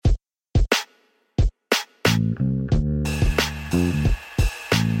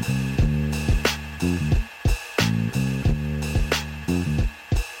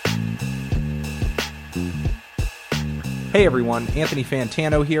Hey everyone, Anthony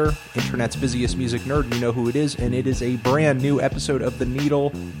Fantano here, internet's busiest music nerd. You know who it is, and it is a brand new episode of the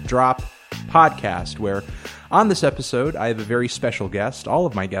Needle Drop Podcast, where on this episode I have a very special guest. All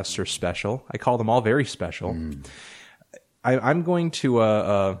of my guests are special. I call them all very special. I'm going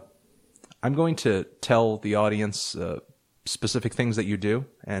to tell the audience specific things that you do,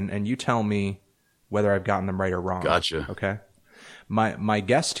 and you tell me whether I've gotten them right or wrong. Gotcha. Okay. My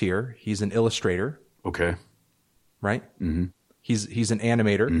guest here, he's an illustrator. Okay. Right? Mm-hmm. He's an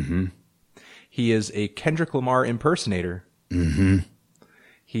animator. Mm-hmm. He is a Kendrick Lamar impersonator. Mm-hmm.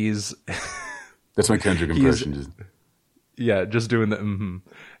 He's That's my Kendrick impression. Just doing the mm-hmm.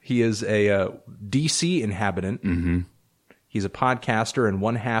 He is a DC inhabitant. Mm-hmm. He's a podcaster and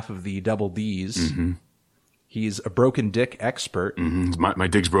one half of the Double Ds. Mm-hmm. He's a broken dick expert. Mm-hmm. My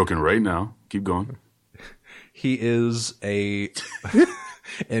dick's broken right now. Keep going. He is an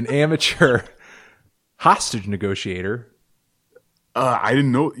amateur hostage negotiator. I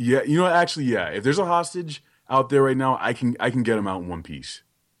didn't know. Yeah, you know what? Actually, yeah. If there's a hostage out there right now, I can get him out in one piece.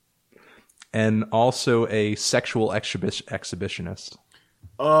 And also a sexual exhibitionist.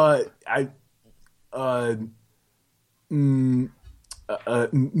 How many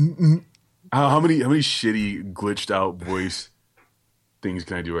shitty glitched out voice things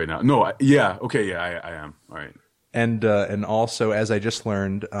can I do right now? No, I am. All right. And also, as I just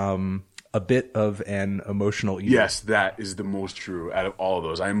learned, a bit of an emotional eater. Yes, that is the most true out of all of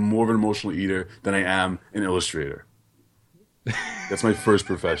those. I'm more of an emotional eater than I am an illustrator. That's my first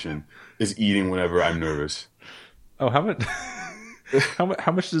profession, is eating whenever I'm nervous. Oh, how much?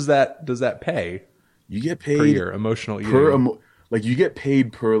 how much does that pay? You get paid per year, emotional eating. You get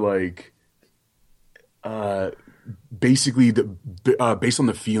paid per basically based on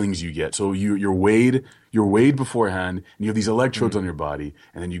the feelings you get. So you're weighed beforehand, and you have these electrodes on your body,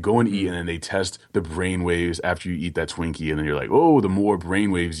 and then you go and eat, and then they test the brain waves after you eat that Twinkie, and then you're like, oh, the more brain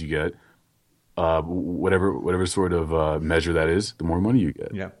waves you get, whatever sort of measure that is, the more money you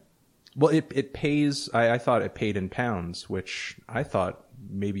get. Yeah. Well, it pays. I thought it paid in pounds, which I thought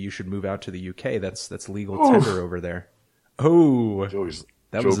maybe you should move out to the UK. That's legal tender over there. Oh.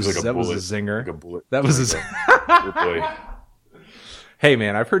 That was a zinger. Like a bullet. That was Good boy. Hey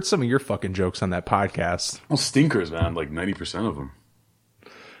man, I've heard some of your fucking jokes on that podcast. Well, stinkers, man. Like 90% of them.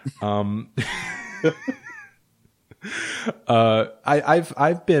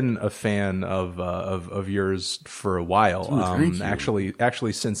 I've been a fan of yours for a while. Dude, thank you.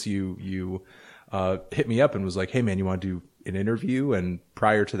 Actually, since you hit me up and was like, "Hey man, you want to do an interview?" And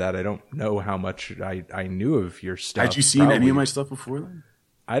prior to that, I don't know how much I knew of your stuff. Had you seen any of my stuff before then?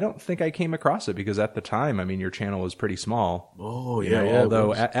 I don't think I came across it because at the time, I mean, your channel was pretty small. Oh, yeah.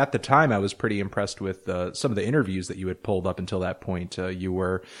 Although at the time, I was pretty impressed with some of the interviews that you had pulled up until that point. You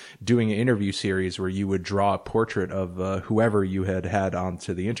were doing an interview series where you would draw a portrait of whoever you had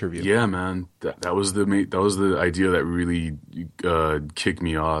onto the interview. Yeah, man. That was the idea that really kicked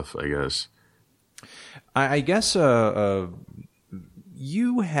me off, I guess. I guess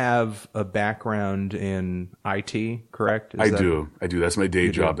you have a background in IT, correct? I do. That's my day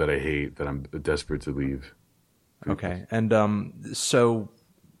job that I hate, that I'm desperate to leave. Okay. And so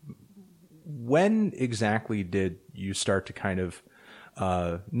when exactly did you start to kind of,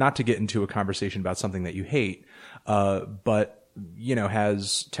 not to get into a conversation about something that you hate, but,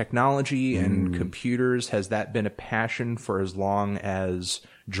 has technology and computers, has that been a passion for as long as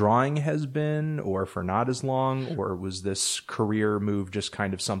drawing has been, or for not as long, or was this career move just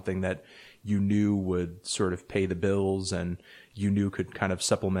kind of something that you knew would sort of pay the bills and you knew could kind of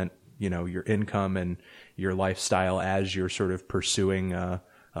supplement, your income and your lifestyle as you're sort of pursuing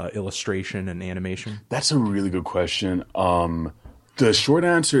illustration and animation? That's a really good question. The short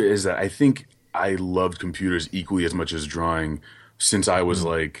answer is that I think I loved computers equally as much as drawing since I was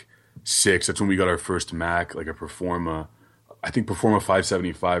like 6. That's when we got our first Mac, like a Performa. I think Performa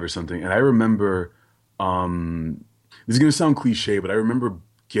 575 or something. And I remember, this is going to sound cliche, but I remember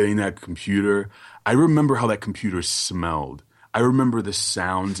getting that computer. I remember how that computer smelled. I remember the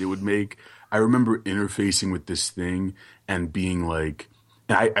sounds it would make. I remember interfacing with this thing and being like,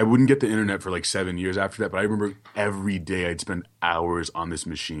 and I wouldn't get the internet for like 7 years after that, but I remember every day I'd spend hours on this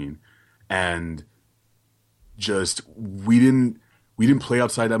machine. And just, we didn't play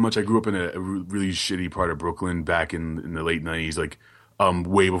outside that much. I grew up in a really shitty part of Brooklyn back in the late 90s, like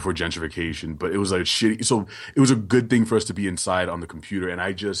way before gentrification. But it was like shitty. So it was a good thing for us to be inside on the computer. And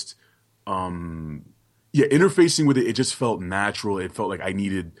I just, interfacing with it just felt natural. It felt like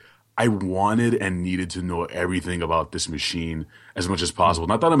I wanted and needed to know everything about this machine as much as possible.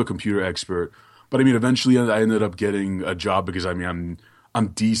 Not that I'm a computer expert, but I mean, eventually I ended up getting a job because I'm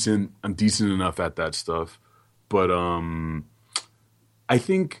decent enough at that stuff. But I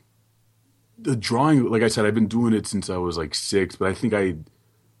think the drawing, like I said, I've been doing it since I was like 6, but I think I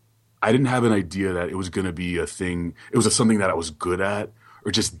didn't have an idea that it was going to be a thing. It was something that I was good at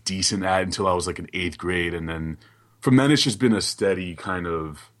or just decent at until I was like in 8th grade. And then from then it's just been a steady kind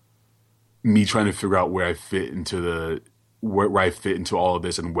of me trying to figure out where I fit into where I fit into all of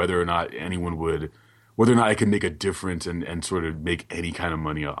this and whether or not whether or not I can make a difference and sort of make any kind of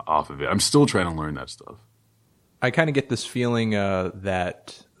money off of it. I'm still trying to learn that stuff. I kind of get this feeling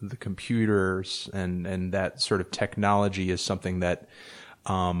that the computers and that sort of technology is something that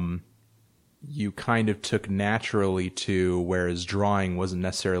you kind of took naturally to, whereas drawing wasn't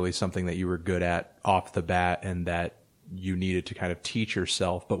necessarily something that you were good at off the bat and that you needed to kind of teach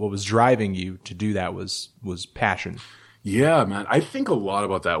yourself. But what was driving you to do that was passion. Yeah, man. I think a lot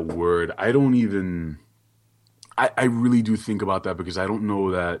about that word. I really do think about that because I don't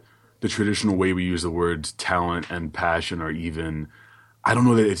know that the traditional way we use the words talent and passion are even, I don't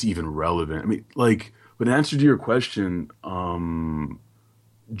know that it's even relevant. I mean, like, but in answer to your question,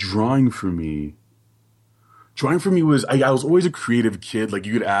 drawing for me was, I was always a creative kid. Like,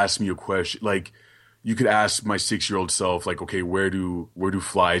 you could ask me a question, like, you could ask my 6-year-old self, like, okay, where do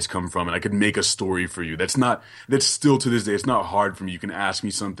flies come from? And I could make a story for you. That's still to this day, it's not hard for me. You can ask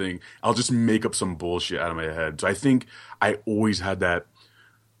me something. I'll just make up some bullshit out of my head. So I think I always had that,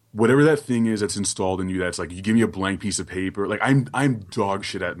 whatever that thing is that's installed in you, that's like, you give me a blank piece of paper. Like, I'm dog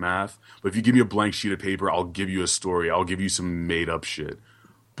shit at math, but if you give me a blank sheet of paper, I'll give you a story. I'll give you some made up shit.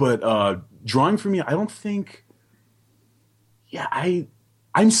 But drawing for me, I don't think,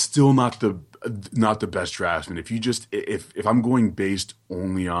 I'm still not the best draftsman. If I'm going based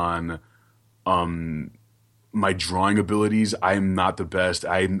only on my drawing abilities, I'm not the best.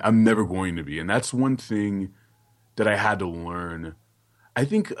 I'm never going to be. And that's one thing that I had to learn. I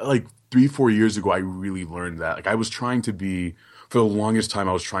think like 3-4 years ago, I really learned that. Like, for the longest time,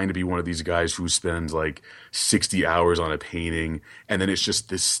 I was trying to be one of these guys who spends like 60 hours on a painting, and then it's just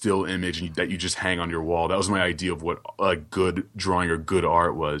this still image that you just hang on your wall. That was my idea of what a good drawing or good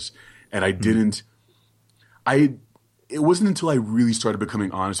art was. And it wasn't until I really started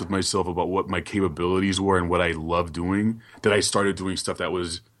becoming honest with myself about what my capabilities were and what I loved doing that I started doing stuff that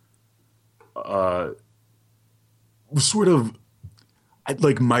was sort of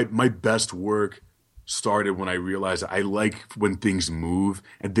like my best work started when I realized I like when things move,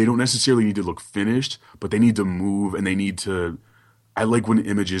 and they don't necessarily need to look finished, but they need to move, and I like when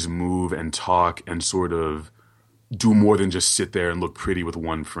images move and talk and sort of do more than just sit there and look pretty with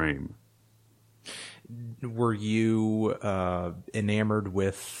one frame. Were you enamored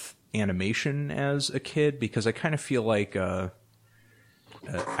with animation as a kid? Because I kind of feel like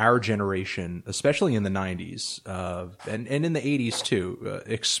our generation, especially in the 90s and in the 80s too,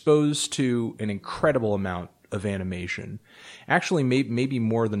 exposed to an incredible amount of animation. Actually, maybe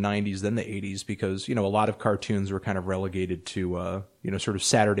more the 90s than the 80s, because, a lot of cartoons were kind of relegated to, sort of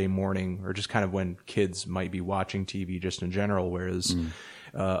Saturday morning, or just kind of when kids might be watching TV just in general, whereas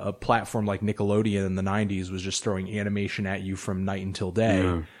a platform like Nickelodeon in the 90s was just throwing animation at you from night until day.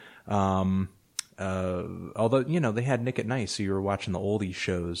 Yeah. Although, they had Nick at Night, so you were watching the oldie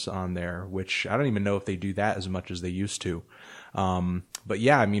shows on there, which I don't even know if they do that as much as they used to. But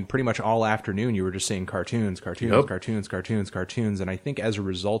yeah, I mean, pretty much all afternoon you were just seeing cartoons. And I think as a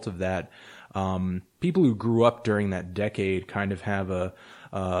result of that, people who grew up during that decade kind of have a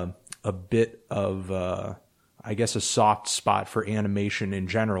bit of, I guess, a soft spot for animation in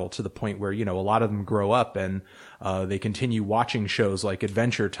general, to the point where, a lot of them grow up and they continue watching shows like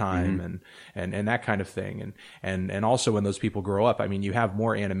Adventure Time and that kind of thing. And also when those people grow up, I mean, you have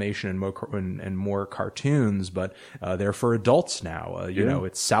more animation and more cartoons, but they're for adults now.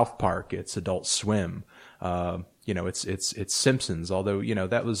 It's South Park, it's Adult Swim, it's Simpsons, although,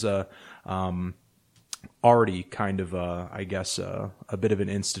 that was already kind of I guess a bit of an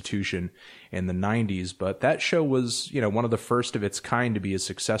institution in the 90s, but that show was one of the first of its kind to be as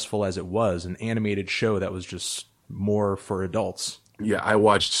successful as it was, an animated show that was just more for adults. Yeah, I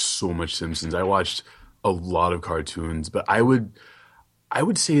watched so much Simpsons. I watched a lot of cartoons, but I would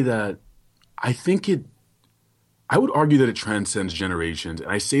say that I would argue that it transcends generations,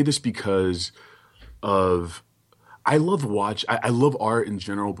 and I say this because of I love art in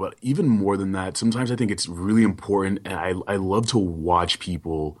general, but even more than that, sometimes I think it's really important, and I love to watch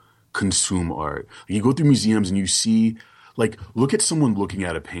people consume art. Like, you go through museums and you see, like, look at someone looking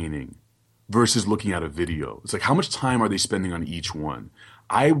at a painting versus looking at a video. It's like, how much time are they spending on each one?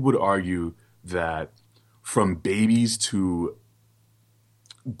 I would argue that from babies to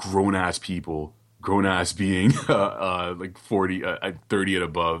grown-ass people, grown-ass being like 40, 30 and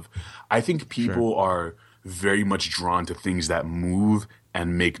above, I think people are very much drawn to things that move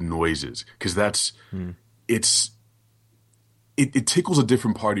and make noises, because it tickles a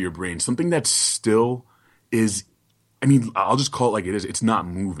different part of your brain. Something that's still is, I mean, I'll just call it like it is. It's not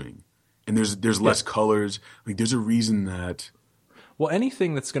moving, and there's less colors. Like there's a reason that. Well,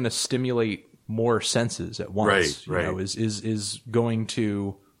 anything that's going to stimulate more senses at once, you know, is going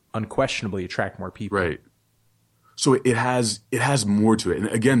to unquestionably attract more people. Right. So it has more to it. And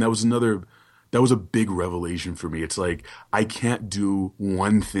again, that was a big revelation for me. It's like, I can't do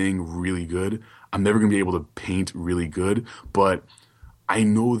one thing really good. I'm never going to be able to paint really good, but I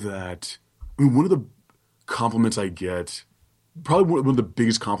know that, I mean, one of the compliments I get, probably one of the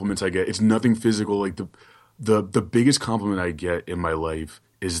biggest compliments I get, it's nothing physical. Like the biggest compliment I get in my life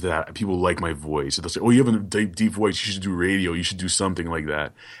is that people like my voice. They'll say, "Oh, you have a deep voice. You should do radio. You should do something like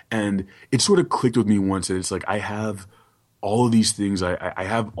that." And it sort of clicked with me once. And it's like, I have all of these things. I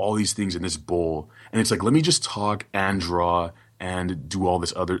have all these things in this bowl. And it's like, let me just talk and draw and do all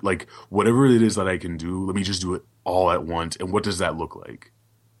this other, like whatever it is that I can do, let me just do it all at once. And what does that look like?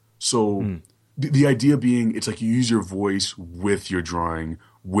 So the idea being, it's like you use your voice with your drawing,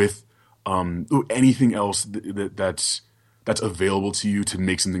 with anything else that's available to you to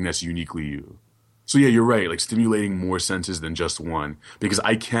make something that's uniquely you. So yeah, you're right. Like stimulating more senses than just one, because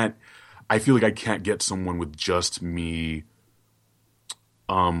I feel like I can't get someone with just me,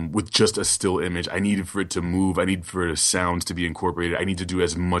 with just a still image. I need for it to move. I need for the sounds to be incorporated. I need to do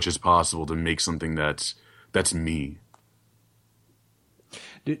as much as possible to make something that's me.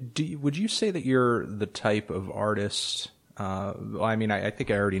 Would you say that you're the type of artist? I mean, I think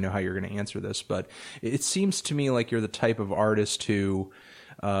I already know how you're going to answer this, but it seems to me like you're the type of artist who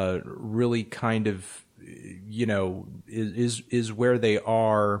really kind of, you know, is where they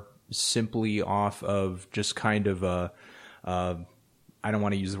are simply off of just kind of I don't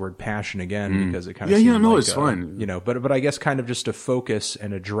want to use the word passion again because it kind of seems like, it's fine. You know, but I guess kind of just a focus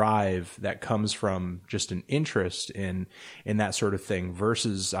and a drive that comes from just an interest in that sort of thing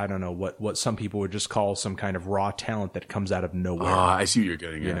versus, I don't know, what some people would just call some kind of raw talent that comes out of nowhere. I see what you're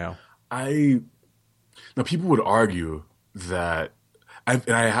getting at. You know, now people would argue that, and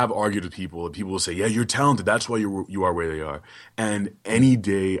I have argued with people, and people will say, yeah, you're talented. That's why you are where they are. And any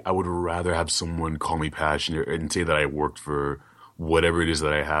day I would rather have someone call me passionate and say that I worked for whatever it is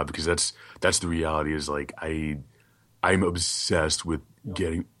that I have, because that's the reality. Is like I'm obsessed with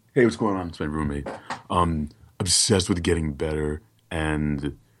getting. Hey, what's going on? It's my roommate. Obsessed with getting better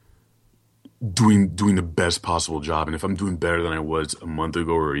and doing the best possible job. And if I'm doing better than I was a month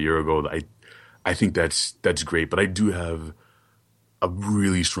ago or a year ago, I think that's great. But I do have a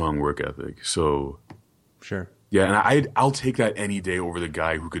really strong work ethic. So sure. Yeah, and I'll take that any day over the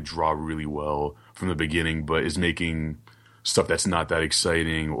guy who could draw really well from the beginning, but is making stuff that's not that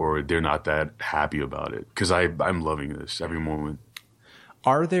exciting or they're not that happy about it. Because I'm loving this every moment.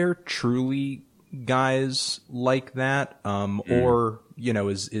 Are there truly guys like that? Or, you know,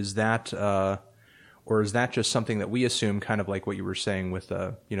 is that or is that just something that we assume, kind of like what you were saying with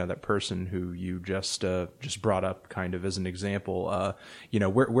you know, that person who you just brought up kind of as an example? You know,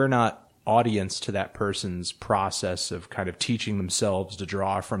 we're not audience to that person's process of kind of teaching themselves to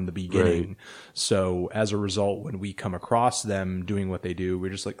draw from the beginning. Right. So as a result, when we come across them doing what they do,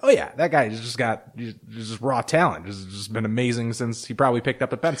 we're just like, oh yeah, that guy just raw talent. Just been amazing since he probably picked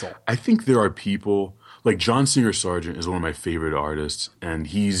up a pencil. I think there are people like John Singer Sargent is one of my favorite artists, and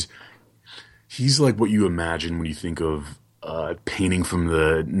he's like what you imagine when you think of painting from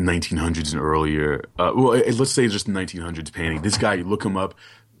the 1900s and earlier. Well, let's say just the 1900s painting. This guy, you look him up,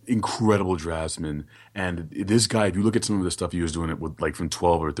 incredible draftsman. And this guy, if you look at some of the stuff he was doing it with, like from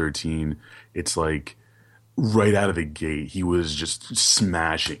 12 or 13, it's like right out of the gate, he was just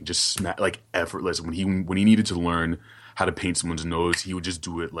smashing, like effortless. When he needed to learn how to paint someone's nose, he would just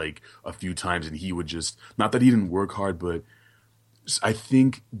do it like a few times, and he would just, not that he didn't work hard, but I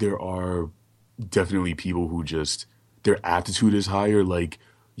think there are definitely people who just, their aptitude is higher. Like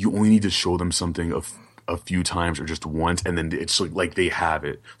you only need to show them something a few times or just once, and then it's like they have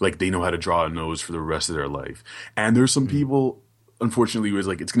it. Like they know how to draw a nose for the rest of their life. And there's some people, unfortunately, who is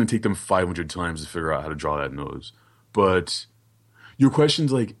like, it's going to take them 500 times to figure out how to draw that nose. But your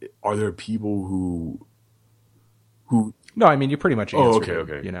question's like, are there people who? No, I mean, you pretty much answered it.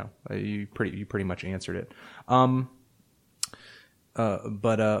 Okay. You know, you pretty much answered it.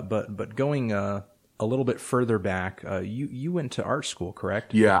 But going a little bit further back, you went to art school,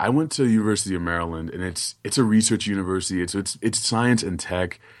 correct? Yeah, I went to University of Maryland, and it's a research university. It's science and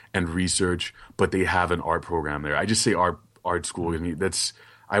tech and research, but they have an art program there. I just say art school. I mean,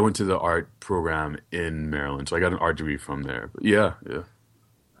 I went to the art program in Maryland, so I got an art degree from there. But yeah.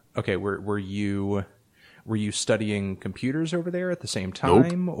 Okay, were were you studying computers over there at the same Nope.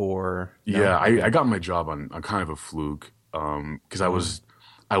 time, or no? Yeah, Okay. I got my job on kind of a fluke because I was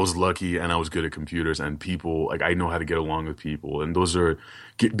lucky and I was good at computers and people like I know how to get along with people and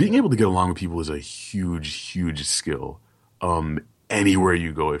being able to get along with people is a huge skill. Anywhere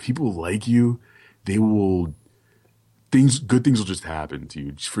you go, if people like you, they will good things will just happen to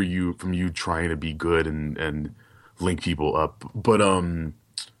you for you from you trying to be good and link people up. But I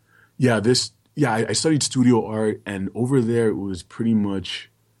studied studio art and over there it was pretty much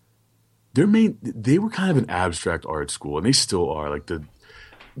they were kind of an abstract art school and they still are like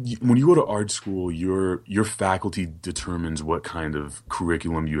when you go to art school your faculty determines what kind of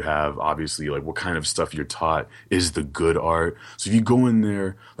curriculum you have, obviously like what kind of stuff you're taught is the good art. So if you go in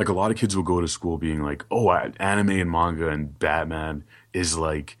there, like a lot of kids will go to school being like, oh, anime and manga and Batman is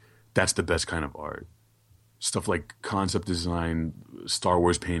like that's the best kind of art. Stuff like concept design, Star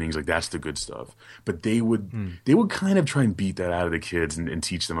Wars paintings, like that's the good stuff. But they would kind of try and beat that out of the kids and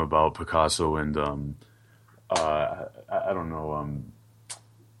teach them about Picasso and I don't know,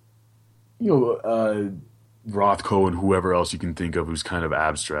 Rothko and whoever else you can think of who's kind of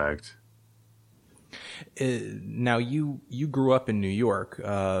abstract. Now you grew up in New York.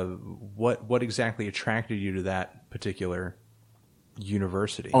 What exactly attracted you to that particular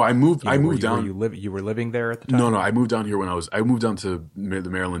university? Oh, I moved down. You were living there at the time? No, I moved down here I moved down to the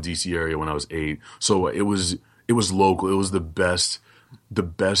Maryland DC area when I was 8. So it was local. It was the best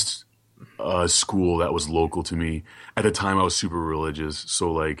school that was local to me. At the time I was super religious.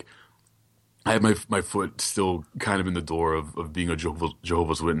 So like I had my foot still kind of in the door of being a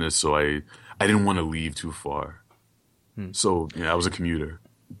Jehovah's Witness, so I didn't want to leave too far. So yeah, I was a commuter.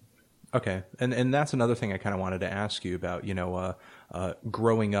 Okay, and that's another thing I kind of wanted to ask you about.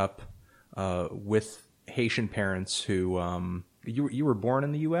 Growing up with Haitian parents who you were born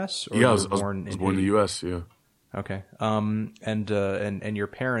in the U.S. or Yeah, I was born in the U.S. Yeah. Okay, and your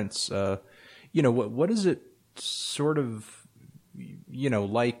parents, what is it sort of,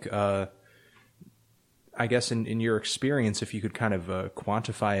 like? I guess in your experience, if you could kind of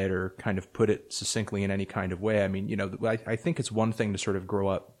quantify it or kind of put it succinctly in any kind of way, I mean, I think it's one thing to sort of grow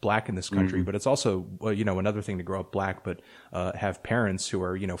up black in this country, but it's also, another thing to grow up black, but have parents who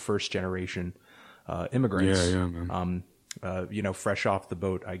are, first generation immigrants. Yeah, man. Fresh off the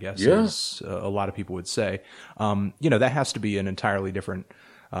boat, I guess, Yeah. as a lot of people would say. That has to be an entirely different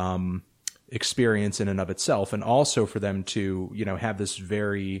experience in and of itself. And also for them to, have this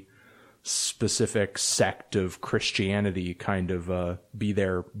very specific sect of Christianity kind of be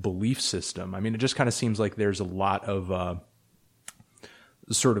their belief system. I mean, it just kind of seems like there's a lot of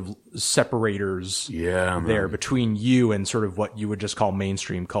sort of separators there between you and sort of what you would just call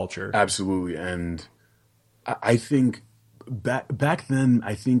mainstream culture. Absolutely. And I think back then,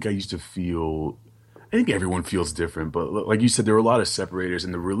 I think I used to feel, I think everyone feels different, but like you said, there were a lot of separators,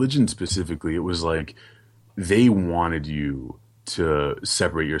 and the religion specifically, it was like they wanted you to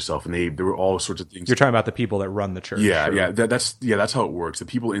separate yourself, and there were all sorts of things. You're talking about the people that run the church. Yeah, sure. yeah, that's how it works. The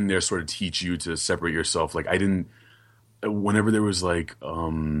people in there sort of teach you to separate yourself. Like whenever there was like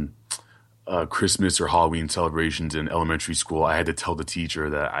Christmas or Halloween celebrations in elementary school, I had to tell the teacher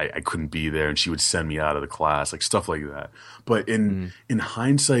that I couldn't be there, and she would send me out of the class, like stuff like that. But in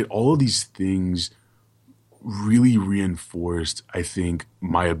hindsight, all of these things really reinforced, I think,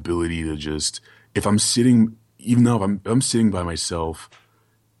 my ability to just, if I'm sitting, even though if I'm sitting by myself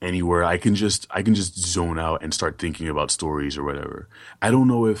anywhere, I can just zone out and start thinking about stories or whatever. I don't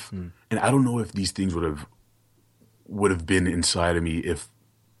know if, and I don't know if these things would have been inside of me if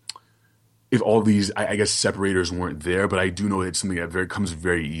all these, I guess, separators weren't there. But I do know it's something that comes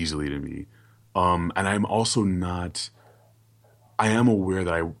very easily to me. And I'm also not, I am aware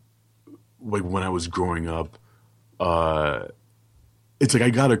that like when I was growing up, it's like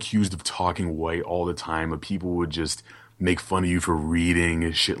I got accused of talking white all the time. But people would just make fun of you for reading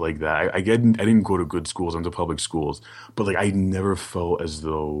and shit like that. I didn't go to good schools. I went to public schools. But like I never felt as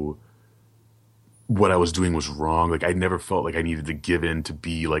though what I was doing was wrong. Like I never felt like I needed to give in to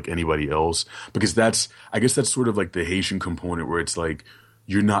be like anybody else. Because I guess that's sort of like the Haitian component where it's like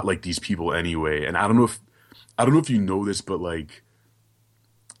you're not like these people anyway. And I don't know if you know this, but like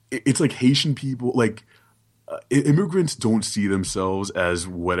it's like Haitian people, like immigrants don't see themselves as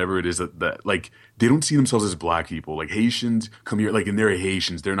whatever it is that like they don't see themselves as black people. Like Haitians come here, like, and they're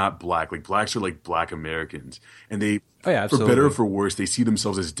Haitians, they're not black. Like blacks are like black Americans, and they, for better or for worse, they see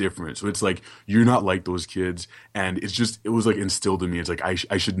themselves as different. So it's like you're not like those kids, and it was like instilled in me. It's like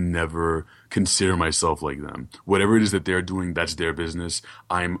I should never consider myself like them. Whatever it is that they're doing, that's their business.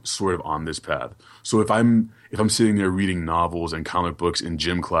 I'm sort of on this path. So if if I'm sitting there reading novels and comic books in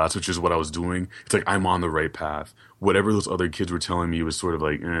gym class, which is what I was doing, it's like I'm on the right path. Whatever those other kids were telling me was sort of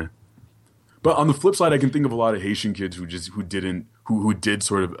like, eh. But on the flip side, I can think of a lot of Haitian kids who did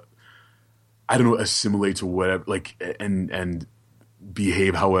sort of, I don't know, assimilate to whatever, like, and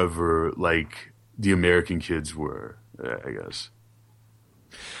behave however like the American kids were, I guess.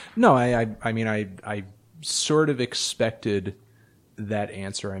 No, I mean, I sort of expected that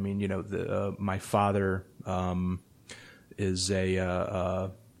answer. I mean, you know, my father is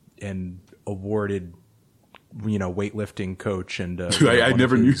an awarded, you know, weightlifting coach, and I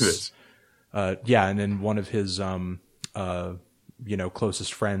never knew this. Yeah, and then one of his you know,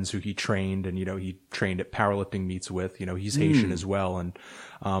 closest friends who he trained, and, you know, he trained at powerlifting meets with, you know, he's Haitian as well. And,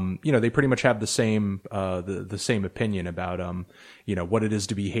 you know, they pretty much have the same, the same opinion about, you know, what it is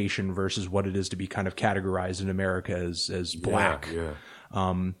to be Haitian versus what it is to be kind of categorized in America as black. Yeah.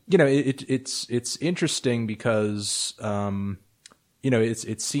 You know, it's interesting because, you know,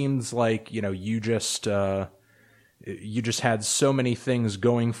 it seems like, you know, you just had so many things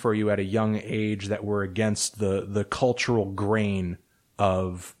going for you at a young age that were against the cultural grain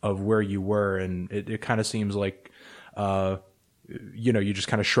of where you were. And it kind of seems like, you know, you just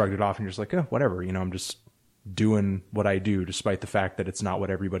kind of shrugged it off and you're just like, oh, whatever, you know, I'm just doing what I do despite the fact that it's not what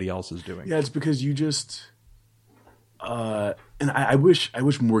everybody else is doing. Yeah. It's because you just, and I wish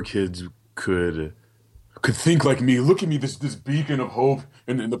more kids could think like me. Look at me, this beacon of hope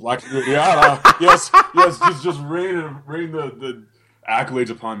in the black community. Yeah, yes, just rain the accolades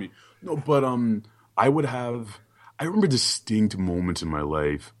upon me. No, but I remember distinct moments in my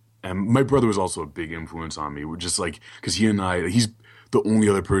life, and my brother was also a big influence on me. We're just like, because he's the only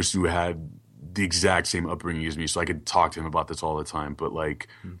other person who had the exact same upbringing as me, so I could talk to him about this all the time. But like.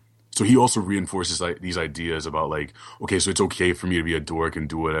 So he also reinforces like these ideas about like, okay, so it's okay for me to be a dork and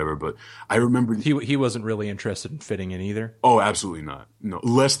do whatever. But I remember he wasn't really interested in fitting in either. Oh, absolutely not. No,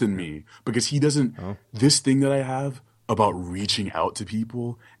 less than me, because he doesn't. This thing that I have about reaching out to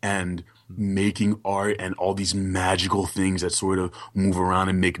people and making art and all these magical things that sort of move around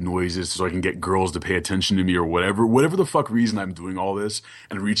and make noises so I can get girls to pay attention to me or whatever the fuck reason I'm doing all this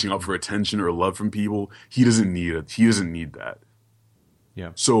and reaching out for attention or love from people. He doesn't need it. He doesn't need that.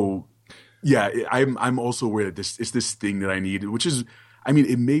 Yeah. So, yeah, I'm also aware that it's this thing that I need, which is, I mean,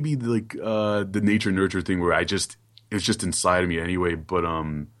 it may be like the nature nurture thing where it's just inside of me anyway. But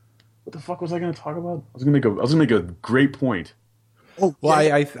what the fuck was I going to talk about? I was going to make a great point. Oh, well,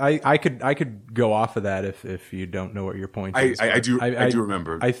 yeah. I could go off of that if you don't know what your point is. I do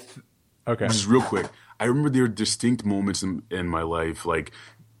remember. Okay. Just real quick. I remember there were distinct moments in my life, like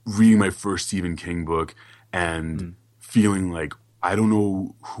reading my first Stephen King book and feeling like, I don't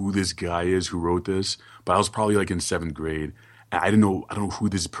know who this guy is who wrote this, but I was probably like in 7th grade. And I don't know who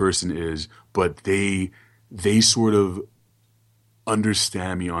this person is, but they sort of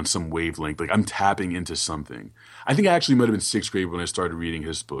understand me on some wavelength. Like I'm tapping into something. I think I actually might have been 6th grade when I started reading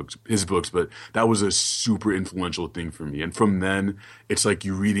his books, but that was a super influential thing for me. And from then, it's like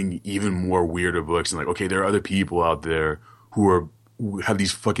you're reading even more weirder books and like, okay, there are other people out there who have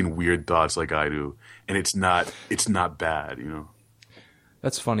these fucking weird thoughts like I do, and it's not bad, you know.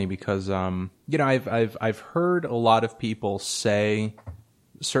 That's funny because you know, I've heard a lot of people say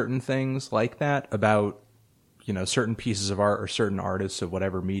certain things like that about, you know, certain pieces of art or certain artists of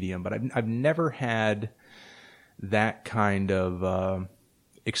whatever medium, but I've never had that kind of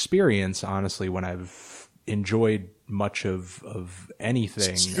experience, honestly, when I've enjoyed much of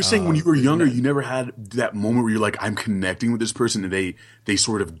anything. So you're saying when you were younger, you never had that moment where you're like, I'm connecting with this person and they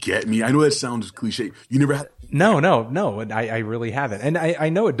sort of get me. I know that sounds cliche. You never had. No. I really haven't. And I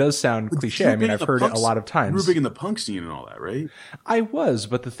know it does sound cliche. I mean, I've heard it a lot of times. You were big in the punk scene and all that, right? I was,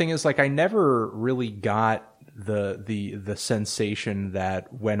 but the thing is, like, I never really got the sensation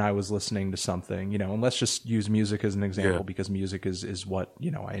that when I was listening to something, you know, and let's just use music as an example, because music is what, you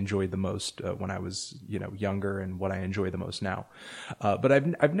know, I enjoyed the most when I was, you know, younger, and what I enjoy the most now. But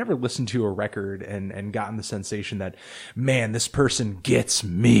I've never listened to a record and gotten the sensation that, man, this person gets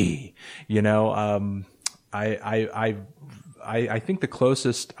me, you know. I think the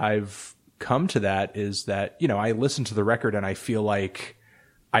closest I've come to that is that, you know, I listen to the record and I feel like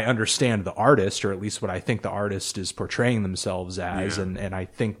I understand the artist, or at least what I think the artist is portraying themselves as. Yeah. And I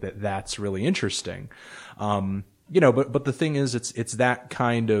think that that's really interesting. You know, but the thing is, it's that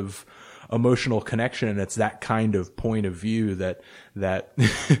kind of, emotional connection, and it's that kind of point of view that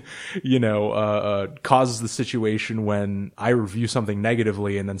causes the situation when I review something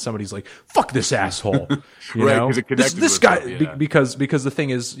negatively and then somebody's like, fuck this asshole, this guy, because the thing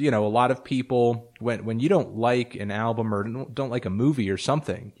is, a lot of people, when you don't like an album or don't like a movie or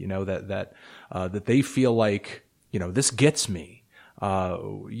something, that they feel like, this gets me.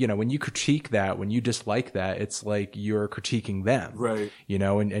 When you critique that, when you dislike that, it's like you're critiquing them, right?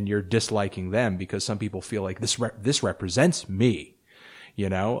 And you're disliking them because some people feel like this represents me,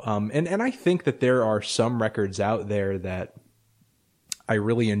 and I think that there are some records out there that I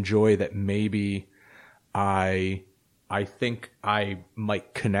really enjoy that maybe I think I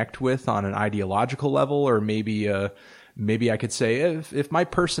might connect with on an ideological level, or maybe I could say if my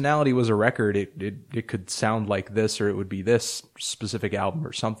personality was a record, it could sound like this, or it would be this specific album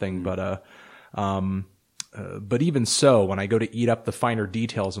or something. But even so, when I go to eat up the finer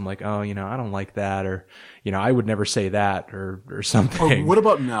details, I'm like, I don't like that, or, I would never say that, or something. Or what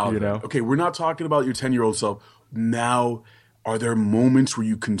about now? Okay, we're not talking about your 10-year-old self. Now, are there moments where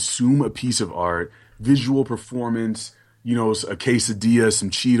you consume a piece of art, visual performance, a quesadilla, some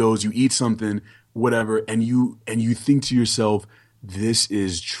Cheetos, you eat something, whatever, and you think to yourself, this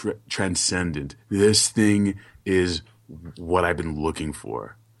is transcendent. This thing is what I've been looking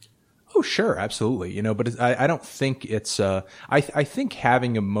for. Oh, sure, absolutely. But I don't think it's. I think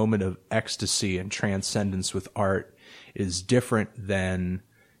having a moment of ecstasy and transcendence with art is different than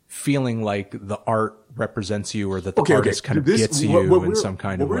feeling like the art represents you, or that the artist kind of gets you in some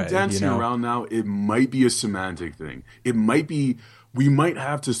kind of way. What we're dancing around now, it might be a semantic thing. It might be. We might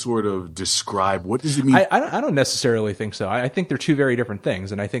have to sort of describe, what does it mean? I don't necessarily think so. I think they're two very different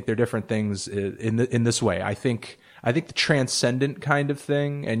things, and I think they're different things in this way. I think the transcendent kind of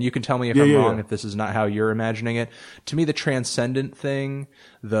thing, and you can tell me if I'm wrong, if this is not how you're imagining it. To me, the transcendent thing,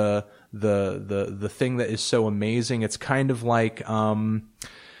 the thing that is so amazing, it's kind of like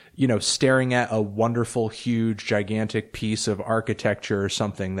staring at a wonderful, huge, gigantic piece of architecture or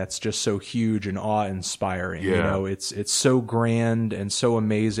something that's just so huge and awe-inspiring. Yeah. It's so grand and so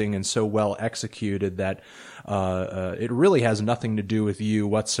amazing and so well executed that it really has nothing to do with you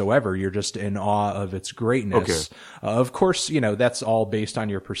whatsoever. You're just in awe of its greatness. Okay. Of course, that's all based on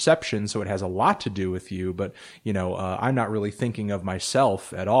your perception, so it has a lot to do with you. But I'm not really thinking of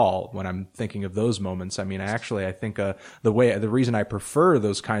myself at all when I'm thinking of those moments. I mean, I think the reason I prefer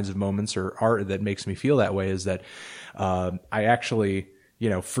those kinds of moments or art that makes me feel that way is that I actually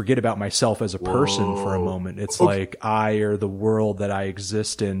forget about myself as a person for a moment. It's like I, or the world that I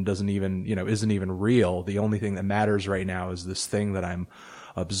exist in, isn't even real. The only thing that matters right now is this thing that I'm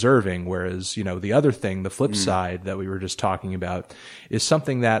observing. Whereas, the other thing, the flip side that we were just talking about, is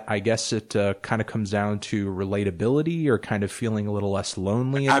something that I guess it kind of comes down to relatability, or kind of feeling a little less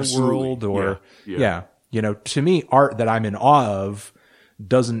lonely in the world, or to me, art that I'm in awe of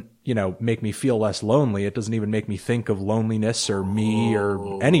doesn't make me feel less lonely. It doesn't even make me think of loneliness or me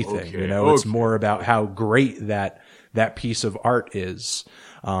or anything. It's more about how great that piece of art is.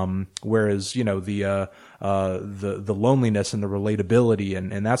 Whereas the loneliness and the relatability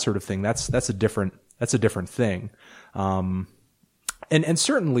and that sort of thing, that's a different thing. And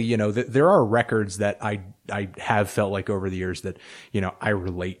certainly, there are records that I have felt like over the years that, I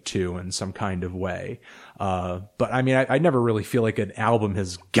relate to in some kind of way. But I mean, I never really feel like an album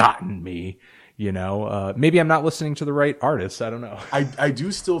has gotten me, maybe I'm not listening to the right artists. I don't know. I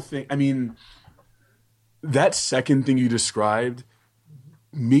do still think, that second thing you described,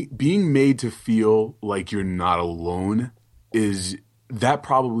 being made to feel like you're not alone, that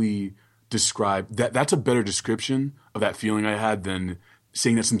probably describe that's a better description of that feeling I had than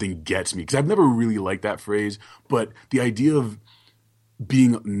saying that something gets me, because I've never really liked that phrase. But the idea of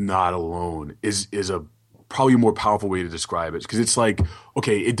being not alone is probably a more powerful way to describe it, because it's like,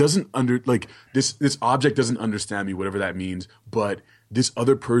 okay, it doesn't this object doesn't understand me, whatever that means, but this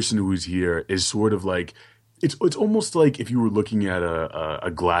other person who is here is sort of like, it's almost like if you were looking at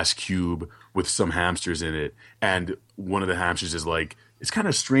a glass cube with some hamsters in it, and one of the hamsters is like, it's kind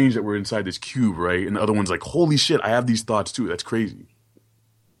of strange that we're inside this cube, right? And the other one's like, holy shit, I have these thoughts too. That's crazy.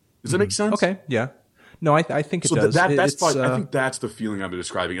 Does that make sense? Okay, yeah. No, I think it does. I think that's the feeling I'm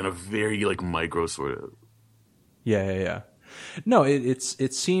describing in a very micro sort of. Yeah. No, it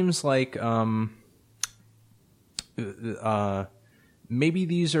seems like maybe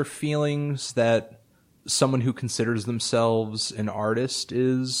these are feelings that someone who considers themselves an artist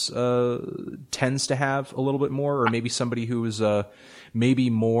tends to have a little bit more, or maybe somebody who is maybe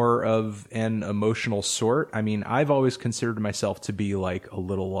more of an emotional sort. I mean, I've always considered myself to be like a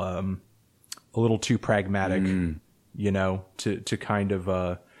little too pragmatic, to kind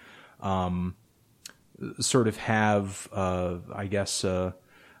of sort of have, I guess,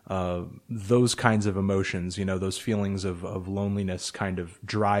 those kinds of emotions, those feelings of loneliness kind of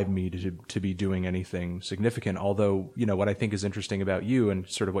drive me to be doing anything significant. Although, what I think is interesting about you and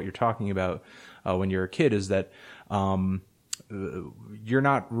sort of what you're talking about when you're a kid is that you're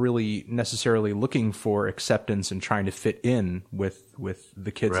not really necessarily looking for acceptance and trying to fit in with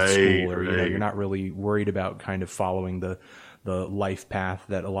the kids at school, or you're not really worried about kind of following the life path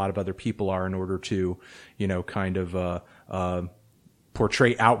that a lot of other people are in order to, kind of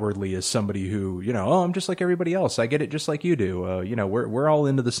portray outwardly as somebody who, I'm just like everybody else. I get it just like you do. We're all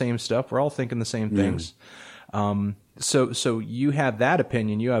into the same stuff. We're all thinking the same things. So you have that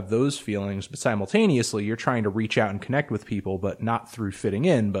opinion, you have those feelings, but simultaneously you're trying to reach out and connect with people, but not through fitting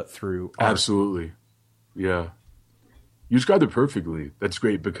in, but through art. Absolutely. Yeah. You described it perfectly. That's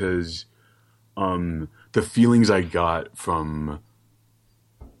great because the feelings I got from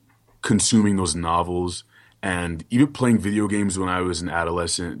consuming those novels and even playing video games when I was an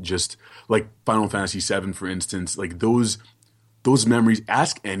adolescent, just like Final Fantasy VII, for instance, like those memories.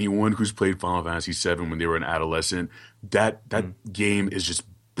 Ask anyone who's played Final Fantasy VII when they were an adolescent. That game is just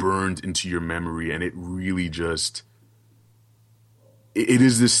burned into your memory, and it really just it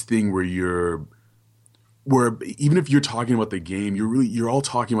is this thing where even if you're talking about the game, you're all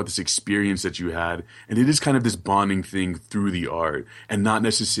talking about this experience that you had, and it is kind of this bonding thing through the art, and not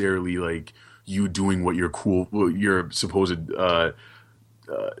necessarily like you doing what your supposed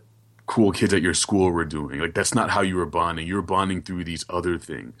cool kids at your school were doing. Like that's not how you were bonding. You were bonding through these other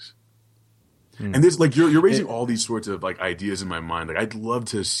things. And this, like, you're raising all these sorts of like ideas in my mind. Like I'd love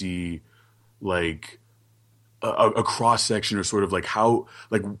to see like a cross section, or sort of like how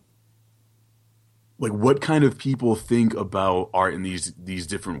like what kind of people think about art in these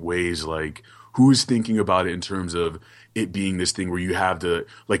different ways. Like who's thinking about it in terms of it being this thing where you have to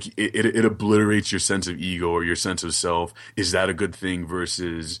like it obliterates your sense of ego or your sense of self. Is that a good thing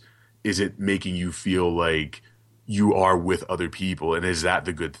versus is it making you feel like you are with other people, and is that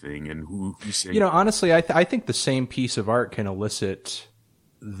the good thing? And who's saying? Honestly, I think the same piece of art can elicit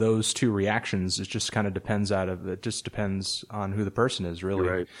those two reactions. It just kind of depends it just depends on who the person is, really,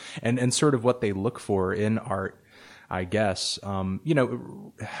 right. and sort of what they look for in art, I guess. And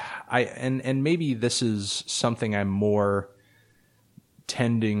maybe this is something I'm more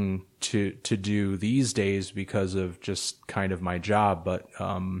tending to do these days because of just kind of my job, but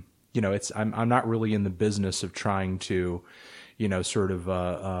I'm not really in the business of trying to, sort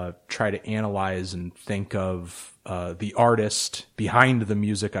of try to analyze and think of the artist behind the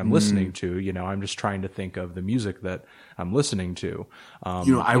music I'm listening to. I'm just trying to think of the music that I'm listening to.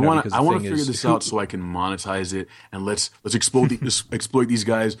 I want to figure this out so I can monetize it, and let's exploit these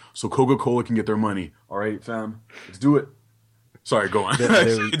guys so Coca-Cola can get their money. All right, fam, let's do it. Sorry, go on.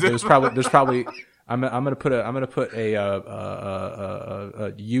 There's probably. I'm gonna put a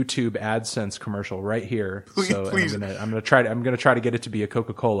YouTube AdSense commercial right here. Please. I'm gonna try to get it to be a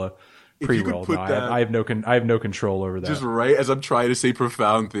Coca-Cola pre-roll. No, I have no control over that. Just right as I'm trying to say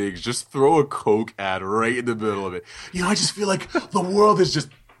profound things, just throw a Coke ad right in the middle of it. I just feel like the world is just,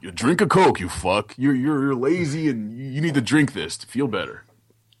 you drink a Coke, you fuck. You're lazy and you need to drink this to feel better.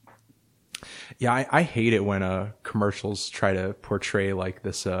 Yeah, I hate it when commercials try to portray like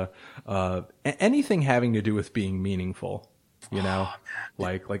this anything having to do with being meaningful.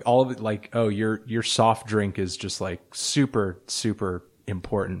 Like all of it. Like, oh, your soft drink is just like super super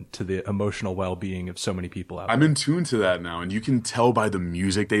important to the emotional well-being of so many people out there. I'm in tune to that now, and you can tell by the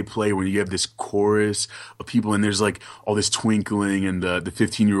music they play when you have this chorus of people, and there's like all this twinkling, and the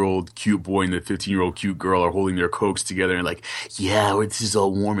 15-year-old cute boy and the 15-year-old cute girl are holding their Cokes together, and like, yeah, this is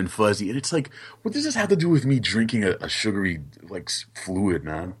all warm and fuzzy, and it's like, what does this have to do with me drinking a sugary like fluid,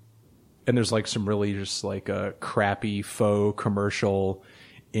 man? And there's like some really just like a crappy faux commercial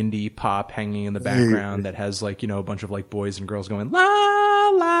indie pop hanging in the background that has like, a bunch of like boys and girls going la la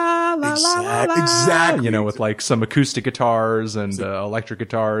la la la, exactly, with like some acoustic guitars and electric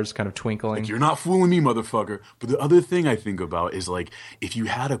guitars kind of twinkling. Like, you're not fooling me, motherfucker. But the other thing I think about is like, if you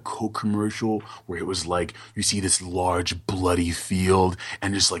had a Coke commercial where it was like, you see this large bloody field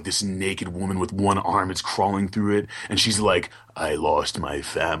and just like this naked woman with one arm is crawling through it, and she's like, I lost my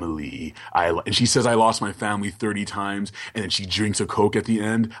family. And she says, I lost my family 30 times, and then she drinks a Coke at the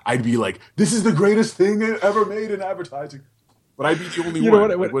end. I'd be like, this is the greatest thing ever made in advertising. But I'd be the only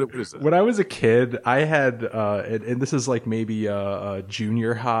one. What is that? When I was a kid, I had, and this is like maybe a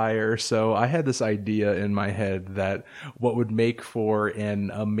junior high or so, I had this idea in my head that what would make for an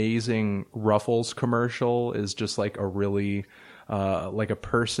amazing Ruffles commercial is just like a really, like a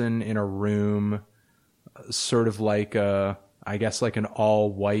person in a room, sort of like I guess like an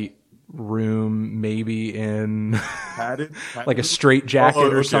all white room, maybe in Padded? like a straight jacket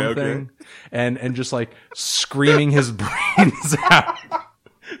Oh, or okay, something, and just like screaming his brains out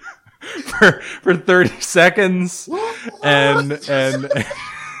for 30 seconds, and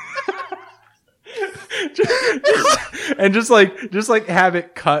just like have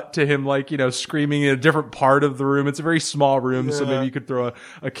it cut to him, like, you know, screaming in a different part of the room. It's a very small room, so maybe you could throw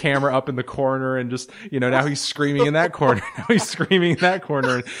a camera up in the corner and just, you know, now he's screaming in that corner, now he's screaming in that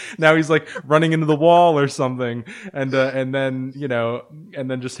corner, and now he's like running into the wall or something, and then, you know, and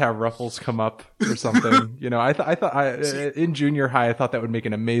then just have Ruffles come up or something. You know, I thought in junior high I thought that would make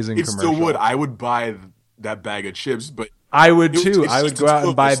an amazing commercial. Still would. I would buy that bag of chips, but I would too. I would go out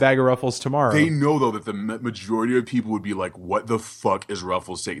and buy a bag of Ruffles tomorrow. They know though that the majority of people would be like, "What the fuck is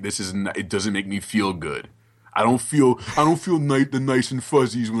Ruffles saying? This is it doesn't make me feel good. I don't feel the nice and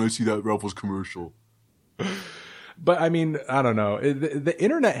fuzzies when I see that Ruffles commercial." But I mean, I don't know. The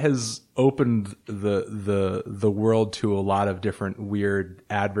internet has opened the world to a lot of different weird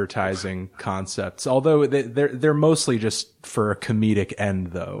advertising concepts. Although they're mostly just for a comedic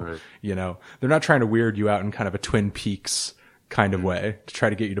end, though. Right. You know, they're not trying to weird you out in kind of a Twin Peaks kind of way to try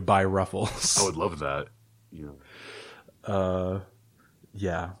to get you to buy Ruffles. I would love that. You know.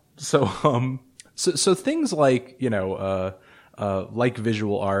 Yeah. So so things like, you know, like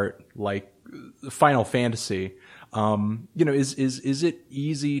visual art, like Final Fantasy. You know, is it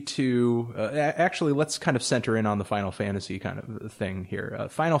easy to actually? Let's kind of center in on the Final Fantasy kind of thing here.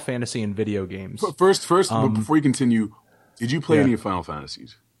 Final Fantasy and video games. First, but before you continue, did you play any of Final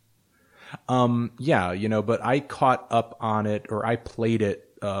Fantasies? Yeah, you know, but I caught up on it, or I played it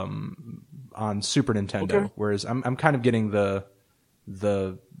on Super Nintendo. Okay. Whereas I'm kind of getting the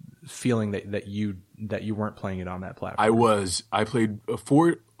feeling that you weren't playing it on that platform. I played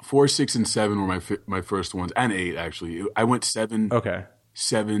 4, 6, and 7 were my first ones, and 8 actually. I went 7. Okay.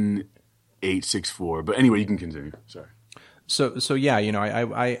 7, 8, 6, 4. But anyway, you can continue. Sorry. So yeah, you know,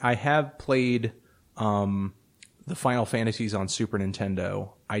 I have played the Final Fantasies on Super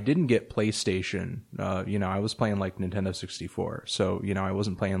Nintendo. I didn't get PlayStation. You know, I was playing like Nintendo 64. So, you know, I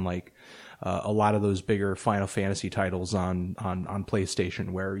wasn't playing like a lot of those bigger Final Fantasy titles on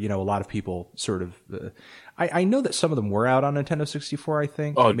PlayStation, where, you know, a lot of people sort of. I know that some of them were out on Nintendo 64. I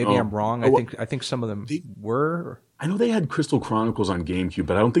think maybe I'm wrong. I think some of them were. I know they had Crystal Chronicles on GameCube,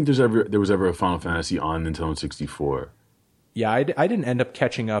 but I don't think there was ever a Final Fantasy on Nintendo 64. Yeah, I didn't end up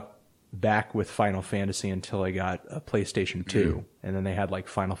catching up back with Final Fantasy until I got a PlayStation 2, and then they had like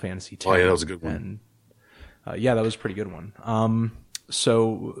Final Fantasy 10. Oh yeah, that was a good one. And yeah, that was a pretty good one.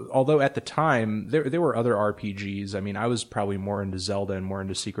 So although at the time there were other RPGs, I mean, I was probably more into Zelda and more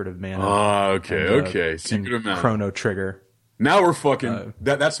into Secret of Mana. Okay. Secret of Mana. Chrono Trigger. Now we're fucking.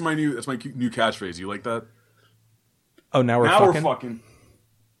 That's my new catchphrase. You like that? Oh, now we're fucking.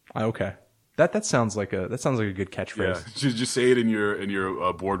 Okay. That sounds like a good catchphrase. Yeah, just say it in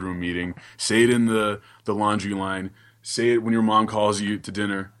your boardroom meeting. Say it in the laundry line. Say it when your mom calls you to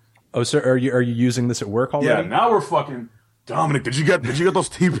dinner. Oh, so are you using this at work already? Yeah, now we're fucking. Dominic, did you get those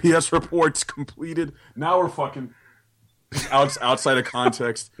TPS reports completed? Now we're fucking outside of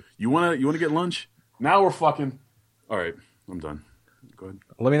context. You wanna get lunch? Now we're fucking. All right, I'm done. Go ahead.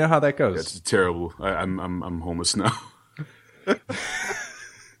 Let me know how that goes. That's terrible. I'm homeless now.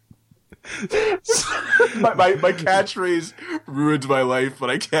 my catchphrase ruins my life, but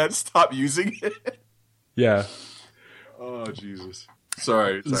I can't stop using it. Yeah. Oh Jesus.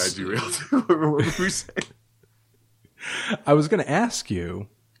 Sorry, I derailed. What were we saying? I was going to ask you,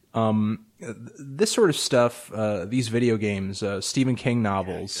 this sort of stuff, these video games, Stephen King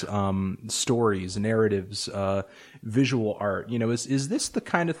novels, stories, narratives, visual art, you know, is this the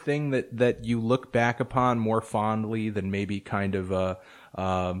kind of thing that you look back upon more fondly than maybe kind of,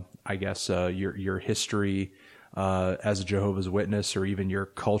 I guess, your history, as a Jehovah's Witness, or even your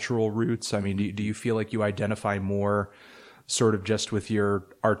cultural roots? I mean, do you feel like you identify more sort of just with your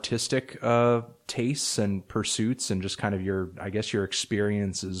artistic tastes and pursuits and just kind of your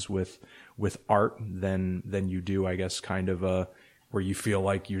experiences with art than you do, I guess, kind of where you feel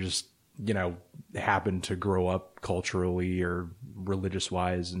like you just, you know, happen to grow up culturally or religious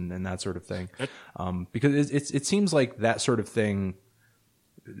wise and that sort of thing? Because it seems like that sort of thing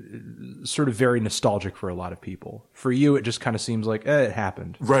sort of very nostalgic for a lot of people. For you, it just kind of seems like it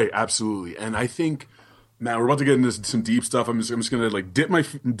happened. Right, absolutely. And I think, man, we're about to get into some deep stuff. I'm just gonna like dip my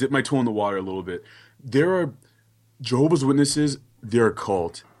toe in the water a little bit. There are Jehovah's Witnesses. They're a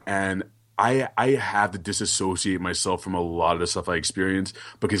cult, and I have to disassociate myself from a lot of the stuff I experience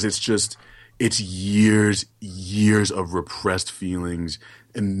because it's years of repressed feelings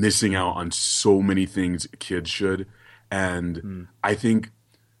and missing out on so many things kids should. And I think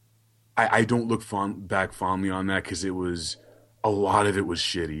I don't look back fondly on that because a lot of it was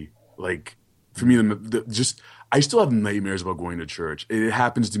shitty. Like for me, just I still have nightmares about going to church. It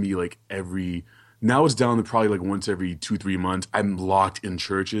happens to me like now it's down to probably like once every 2-3 months. I'm locked in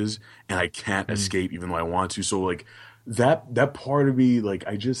churches and I can't escape even though I want to. So like that part of me, like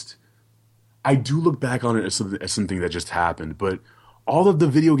I do look back on it as something that just happened. But all of the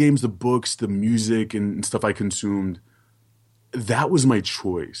video games, the books, the music and stuff I consumed, that was my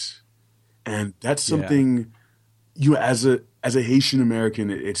choice. And that's something as a Haitian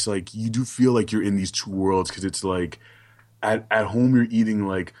American, it's like you do feel like you're in these two worlds because it's like at home you're eating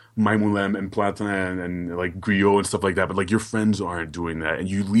like maimoulem and plantain and like griot and stuff like that, but like your friends aren't doing that, and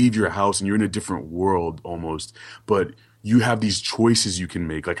you leave your house and you're in a different world almost. But you have these choices you can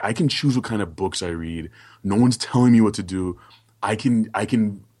make. Like I can choose what kind of books I read. No one's telling me what to do. I can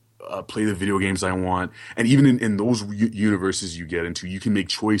play the video games I want, and even in those universes you get into, you can make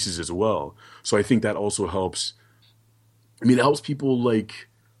choices as well. So I think that also helps. I mean, it helps people like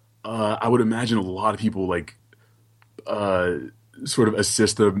I would imagine a lot of people like sort of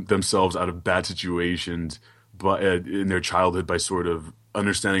assist themselves out of bad situations, but in their childhood by sort of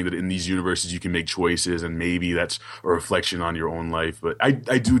understanding that in these universes you can make choices, and maybe that's a reflection on your own life. But I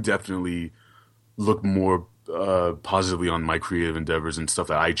do definitely look more positively on my creative endeavors and stuff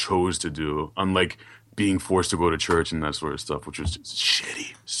that I chose to do, unlike being forced to go to church and that sort of stuff, which was just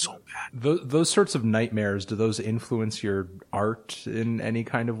shitty, so bad. Those sorts of nightmares, do those influence your art in any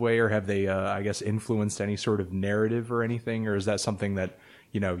kind of way, or have they, I guess, influenced any sort of narrative or anything? Or is that something that,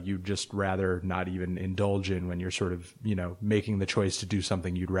 you'd just rather not even indulge in when you're sort of, making the choice to do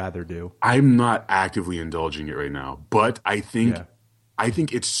something you'd rather do? I'm not actively indulging it right now, but I think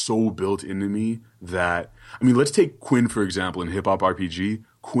it's so built into me that, I mean, let's take Quinn, for example, in Hip Hop RPG.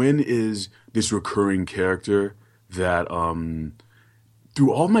 Quinn is this recurring character that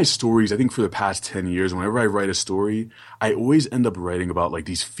through all my stories, I think for the past 10 years, whenever I write a story, I always end up writing about like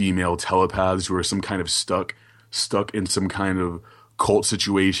these female telepaths who are some kind of stuck in some kind of cult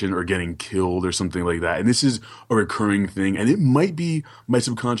situation or getting killed or something like that. And this is a recurring thing, and it might be my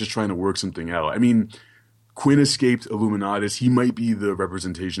subconscious trying to work something out. I mean, Quinn escaped Illuminatus. He might be the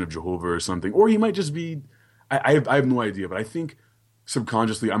representation of Jehovah or something, or he might just be, I have no idea, but I think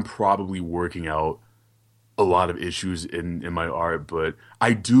subconsciously I'm probably working out a lot of issues in my art, but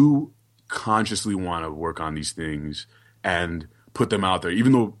I do consciously want to work on these things and put them out there,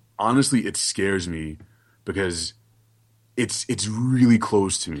 even though honestly it scares me because it's really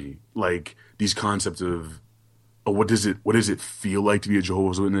close to me. Like these concepts of what does it feel like to be a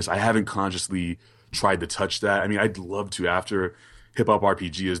Jehovah's Witness? I haven't consciously tried to touch that. I mean, I'd love to after Hip Hop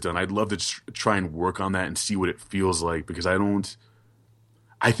RPG is done. I'd love to try and work on that and see what it feels like, because I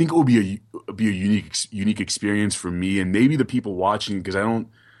think it will be a unique experience for me and maybe the people watching, because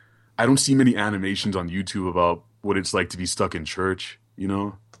I don't see many animations on YouTube about what it's like to be stuck in church, I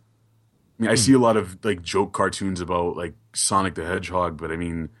mean, I see a lot of like joke cartoons about like Sonic the Hedgehog, but I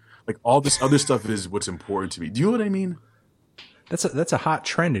mean, like all this other stuff is what's important to me. Do you know what I mean? That's a hot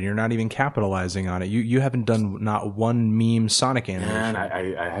trend, and you're not even capitalizing on it. You haven't done not one meme Sonic animation. Man,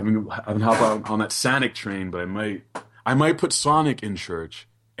 I haven't hopped on that Sonic train, but I might put Sonic in church,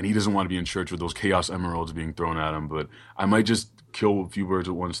 and he doesn't want to be in church with those Chaos Emeralds being thrown at him. But I might just kill a few birds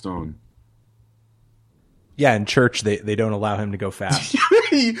with one stone. Yeah, in church they don't allow him to go fast.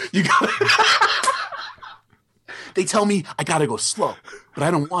 you got. They tell me I gotta go slow, but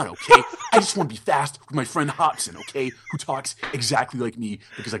I don't want to, okay? I just want to be fast with my friend Hobson, okay? Who talks exactly like me,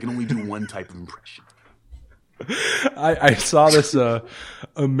 because I can only do one type of impression. I saw this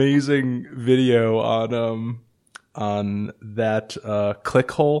amazing video on that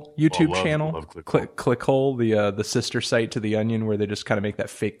Clickhole YouTube channel. Love Clickhole. Clickhole, the sister site to The Onion, where they just kind of make that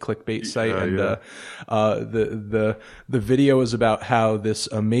fake clickbait site. The video is about how this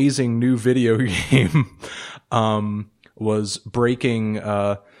amazing new video game was breaking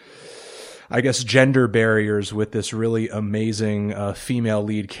I guess gender barriers with this really amazing female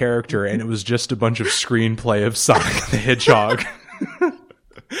lead character, and it was just a bunch of screenplay of Sonic the Hedgehog.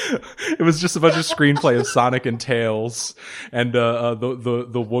 It was just a bunch of screenplay of Sonic and Tails, and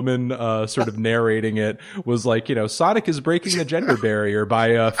the woman sort of narrating it was like, Sonic is breaking the gender barrier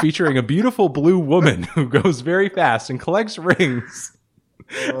by featuring a beautiful blue woman who goes very fast and collects rings.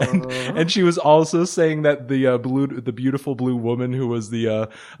 And she was also saying that the beautiful blue woman who was the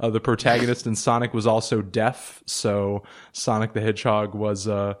protagonist in Sonic was also deaf. So Sonic the Hedgehog was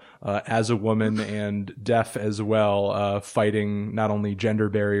as a woman and deaf as well, fighting not only gender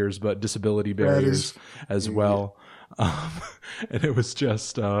barriers but disability barriers as well. And it was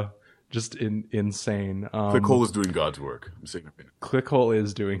just just insane. Clickhole is doing God's work. I'm saying it. Clickhole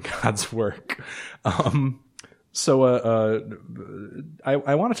is doing God's work. So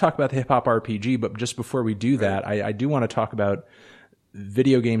I want to talk about the hip hop RPG, but just before we do that, I do want to talk about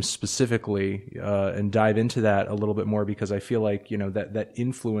video games specifically and dive into that a little bit more, because I feel like, you know, that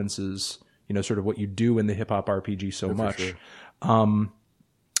influences, you know, sort of what you do in the hip hop RPG so much. Sure.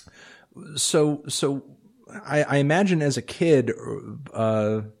 So I imagine as a kid,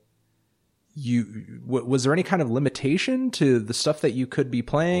 was there any kind of limitation to the stuff that you could be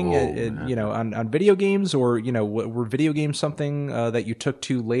playing, you know, on video games, or, you know, were video games something that you took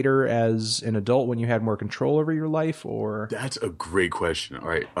to later as an adult when you had more control over your life? Or that's a great question. All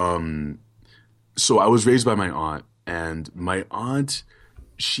right. So I was raised by my aunt, and my aunt,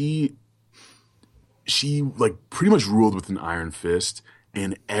 she like pretty much ruled with an iron fist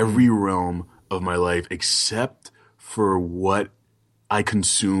in every realm of my life, except for what I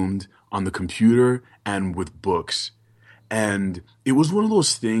consumed on the computer and with books. And it was one of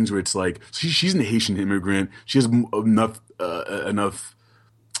those things where it's like, she's an Haitian immigrant. She has enough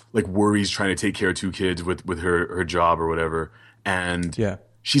like worries trying to take care of 2 kids with her job or whatever. And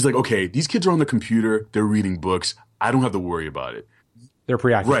she's like, okay, these kids are on the computer. They're reading books. I don't have to worry about it. They're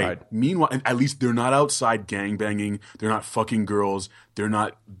preoccupied. Right. Meanwhile, at least they're not outside gangbanging. They're not fucking girls. They're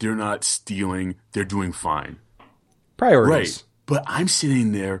not stealing. They're doing fine. Priorities. Right. But I'm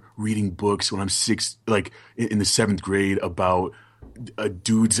sitting there reading books when I'm 6, like in the 7th grade, about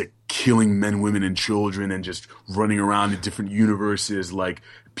dudes like killing men, women, and children, and just running around in different universes, like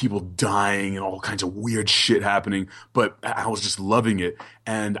people dying and all kinds of weird shit happening. But I was just loving it.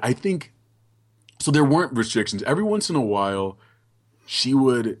 And I think, so there weren't restrictions. Every once in a while, she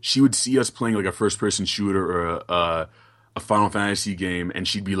would see us playing like a first-person shooter or a Final Fantasy game, and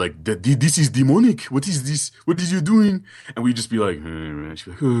she'd be like, "This is demonic. What is this? What is you doing?" And we'd just be like,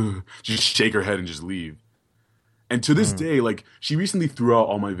 she'd be like, just shake her head and just leave. And to this day, like, she recently threw out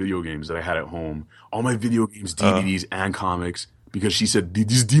all my video games that I had at home, all my video games, DVDs, and comics, because she said,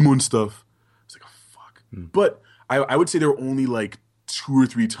 "This demon stuff." I was like, "Oh fuck!" But I would say there were only like 2 or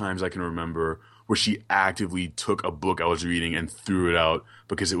 3 times I can remember where she actively took a book I was reading and threw it out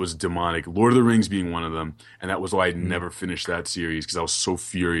because it was demonic. Lord of the Rings being one of them. And that was why I never finished that series, because I was so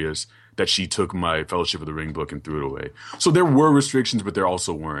furious that she took my Fellowship of the Ring book and threw it away. So there were restrictions, but there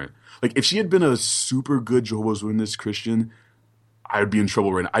also weren't. Like, if she had been a super good Jehovah's Witness Christian, I would be in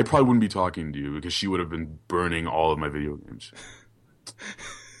trouble right now. I probably wouldn't be talking to you because she would have been burning all of my video games.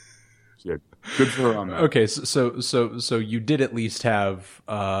 Yeah, good for her on that. Okay, so you did at least have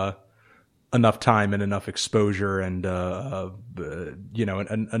enough time and enough exposure and you know,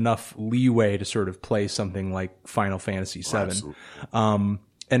 enough leeway to sort of play something like Final Fantasy VII.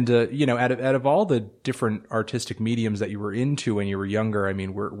 And you know, out of all the different artistic mediums that you were into when you were younger, I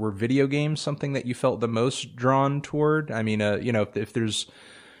mean, were video games something that you felt the most drawn toward? I mean, you know, if there's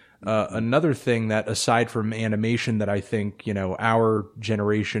another thing that, aside from animation, that I think, you know, our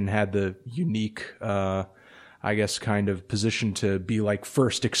generation had the unique I guess, kind of position to be like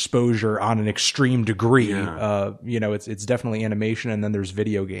first exposure on an extreme degree. Yeah. You know, it's definitely animation, and then there's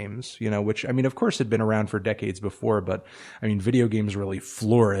video games, you know, which, I mean, of course had been around for decades before, but I mean, video games really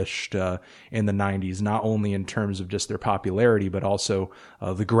flourished in the 90s, not only in terms of just their popularity, but also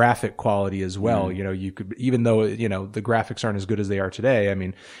the graphic quality as well. You know, you could, even though, you know, the graphics aren't as good as they are today, I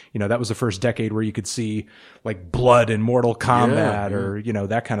mean, you know, that was the first decade where you could see like blood in Mortal Kombat or, you know,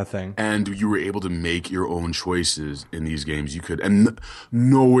 that kind of thing. And you were able to make your own choices in these games. You could, and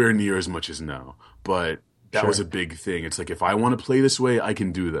nowhere near as much as now, but that was a big thing. It's like, if I want to play this way, I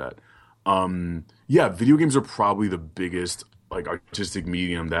can do that. Yeah, video games are probably the biggest like artistic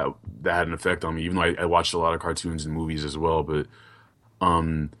medium that had an effect on me, even though I watched a lot of cartoons and movies as well. But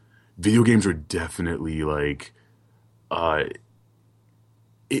video games are definitely like,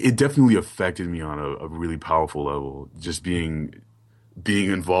 it definitely affected me on a really powerful level. Just being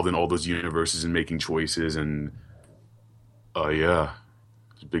involved in all those universes and making choices, and yeah,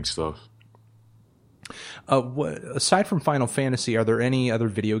 it's big stuff. Aside from Final Fantasy, are there any other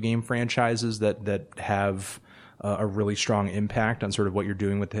video game franchises that have a really strong impact on sort of what you're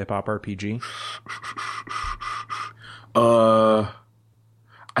doing with the hip hop RPG?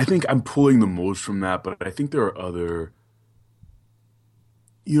 I think I'm pulling the most from that, but I think there are other,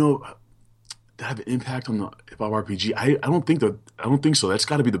 you know, that have an impact on the hip hop RPG. I don't think so. That's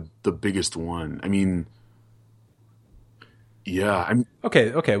got to be the biggest one. I mean, yeah. I'm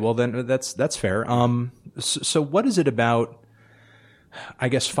okay. Well, then that's fair. So what is it about, I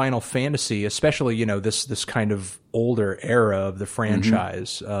guess, Final Fantasy, especially, you know, this kind of older era of the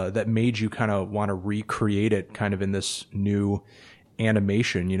franchise, that made you kind of want to recreate it kind of in this new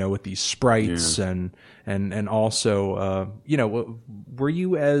animation, with these sprites and also, were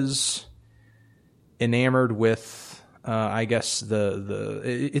you as enamored with, I guess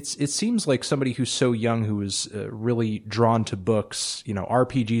it seems like somebody who's so young who was really drawn to books,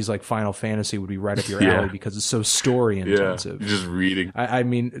 RPGs like Final Fantasy would be right up your alley because it's so story intensive. You're just reading. I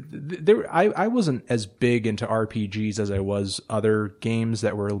mean, I wasn't as big into RPGs as I was other games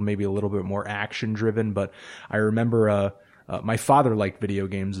that were maybe a little bit more action driven, but I remember my father liked video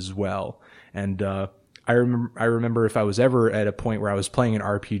games as well, and I remember if I was ever at a point where I was playing an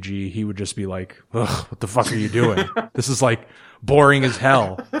RPG, he would just be like, "Ugh, what the fuck are you doing? This is like boring as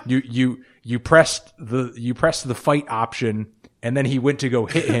hell. You pressed the fight option, and then he went to go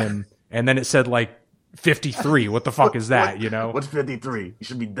hit him, and then it said like 53. What the fuck is that? What's 53? You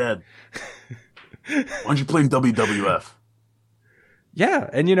should be dead. Why don't you play WWF? Yeah,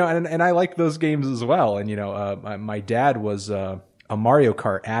 and and I like those games as well. And my dad was a Mario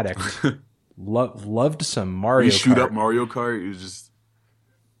Kart addict. Loved some Mario Kart. You shoot up Mario Kart? He was just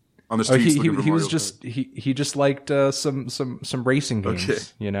on the streets looking for he was Mario just Kart. he just liked some racing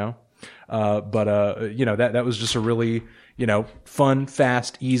games, Okay. But that was just a really, fun,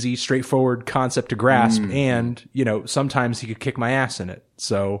 fast, easy, straightforward concept to grasp, and sometimes he could kick my ass in it.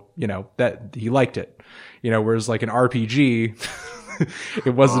 So, that he liked it. Whereas like an RPG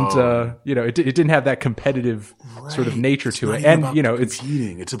it wasn't, it didn't have that competitive sort of nature to it. And, it's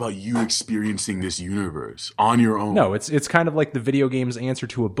competing. It's about you experiencing this universe on your own. No, it's kind of like the video game's answer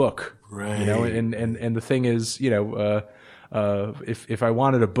to a book, right? And the thing is, if I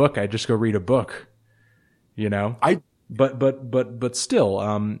wanted a book, I'd just go read a book, But still,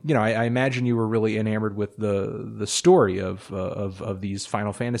 I imagine you were really enamored with the story of these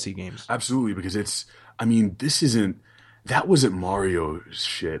Final Fantasy games. Absolutely, because that wasn't Mario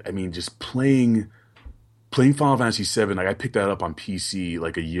shit. I mean, just playing Final Fantasy VII, like I picked that up on PC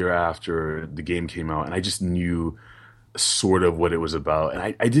like a year after the game came out, and I just knew sort of what it was about,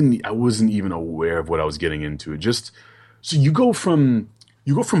 and I wasn't even aware of what I was getting into. So you go from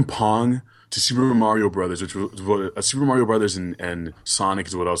Pong to Super Mario Brothers, which was Super Mario Brothers and Sonic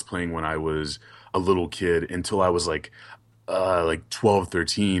is what I was playing when I was a little kid until I was like 12,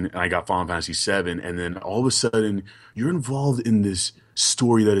 13, and I got Final Fantasy VII, and then all of a sudden you're involved in this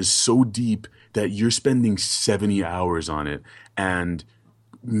story that is so deep that you're spending 70 hours on it, and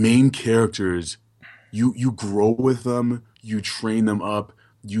main characters, you grow with them, you train them up,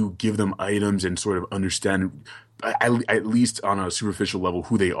 you give them items and sort of understand, at least on a superficial level,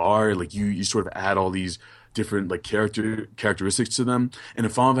 who they are. Like you sort of add all these different like characteristics to them. And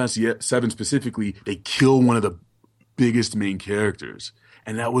in Final Fantasy VII specifically, they kill one of the biggest main characters,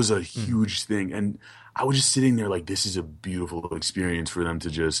 and that was a huge thing. And I was just sitting there like, this is a beautiful experience for them to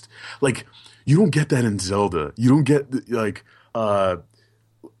just like. You don't get that in Zelda. You don't get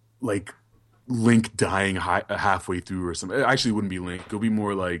like Link dying halfway through or something. It actually wouldn't be Link. It'll be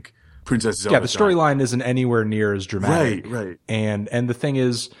more like Princess Zelda. Yeah, the storyline isn't anywhere near as dramatic. Right. And the thing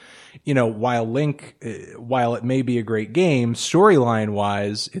is, while it may be a great game, storyline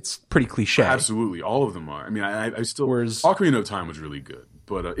wise, it's pretty cliche. Absolutely, all of them are. I mean, I still. Whereas Ocarina of Time was really good,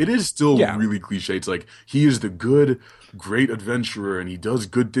 but it is still really cliche. It's like he is the good, great adventurer, and he does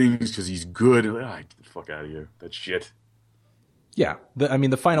good things because he's good. And get the fuck out of here, that shit. Yeah,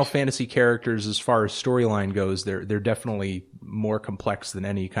 the Final Fantasy characters, as far as storyline goes, they're definitely more complex than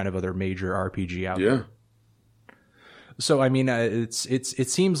any kind of other major RPG out there. So I mean, it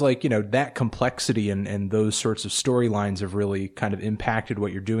seems like that complexity and those sorts of storylines have really kind of impacted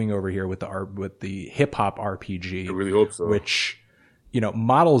what you're doing over here with the hip hop RPG. I really hope so. Which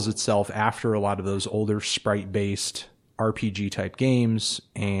models itself after a lot of those older sprite based RPG type games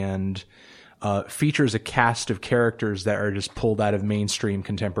and features a cast of characters that are just pulled out of mainstream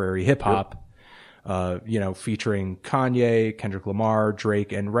contemporary hip hop. Featuring Kanye, Kendrick Lamar,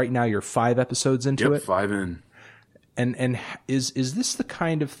 Drake, and right now you're 5 episodes into it. 5 in. And is this the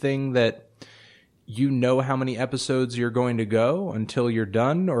kind of thing that how many episodes you're going to go until you're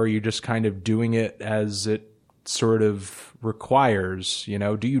done, or are you just kind of doing it as it sort of requires?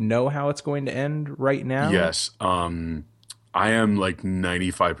 Do you know how it's going to end right now? Yes. I am like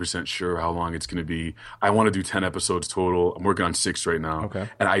 95% sure how long it's going to be. I want to do 10 episodes total. I'm working on 6 right now. Okay.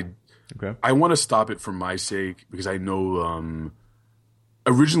 And I want to stop it for my sake because I know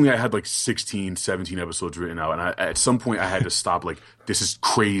originally I had like 16, 17 episodes written out. And at some point I had to stop. Like, this is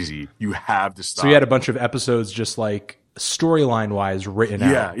crazy. You have to stop. So you had a bunch of episodes just like storyline wise written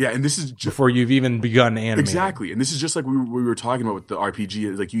out. Yeah. And this is just before you've even begun animating. Exactly. And this is just like we were talking about with the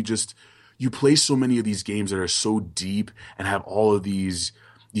RPG. Like you play so many of these games that are so deep and have all of these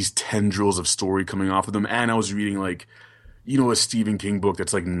tendrils of story coming off of them. And I was reading like, a Stephen King book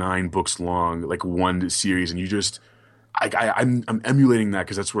that's like 9 books long, like one series, and you just, I'm emulating that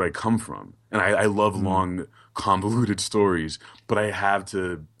because that's where I come from, and I love long, convoluted stories, but I have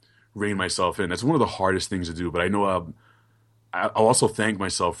to rein myself in. That's one of the hardest things to do, but I know I'll also thank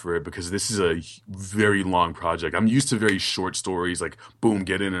myself for it because this is a very long project. I'm used to very short stories, like boom,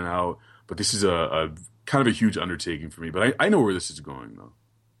 get in and out, but this is a kind of a huge undertaking for me. But I know where this is going though.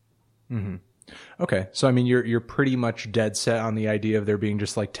 Mm-hmm. Okay, so I mean, you're pretty much dead set on the idea of there being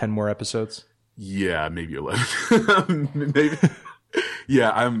just like 10 more episodes. Yeah, maybe 11. Maybe.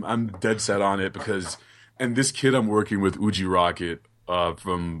 Yeah, I'm dead set on it because, and this kid I'm working with, Uji Rocket,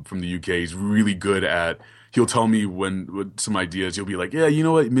 from the UK, he's really good at. He'll tell me when some ideas. He'll be like, yeah, you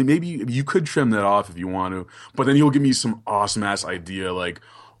know what? Maybe you could trim that off if you want to. But then he'll give me some awesome ass idea like,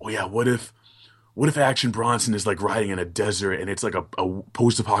 oh yeah, what if Action Bronson is like riding in a desert and it's like a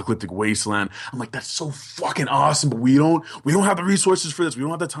post-apocalyptic wasteland? I'm like, that's so fucking awesome, but we don't have the resources for this. We don't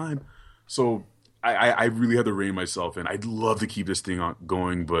have the time. So I really had to rein myself in. I'd love to keep this thing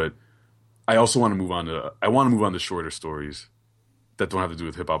going, but I also want to move on to shorter stories that don't have to do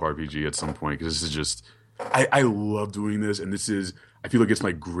with hip hop RPG at some point, because this is just, I love doing this, and I feel like it's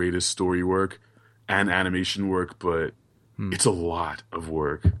my greatest story work and animation work, but it's a lot of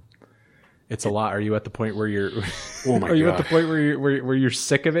work. It's a lot. Are you at the point where you're? Oh my Are you God. at the point where you're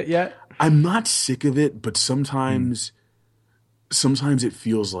sick of it yet? I'm not sick of it, but sometimes it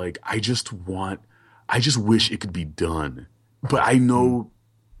feels like I just wish it could be done. But I know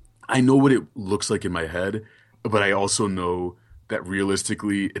what it looks like in my head, but I also know that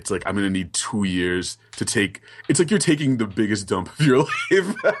realistically, it's like I'm gonna need 2 years to take. It's like you're taking the biggest dump of your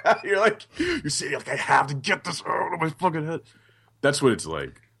life. you're saying like I have to get this out of my fucking head. That's what it's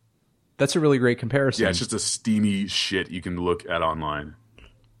like. That's a really great comparison. Yeah, it's just a steamy shit you can look at online.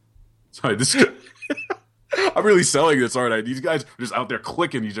 Sorry, I'm really selling this, aren't I? These guys are just out there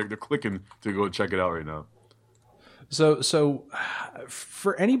clicking. They're clicking to go check it out right now. So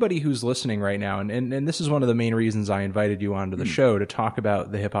for anybody who's listening right now, and this is one of the main reasons I invited you onto the show to talk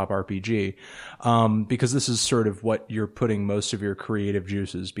about the hip hop RPG, because this is sort of what you're putting most of your creative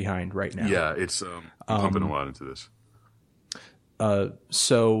juices behind right now. Yeah, it's pumping a lot into this.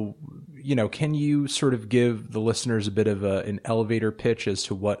 So, can you sort of give the listeners a bit of an elevator pitch as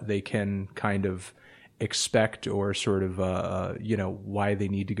to what they can kind of expect, or sort of, why they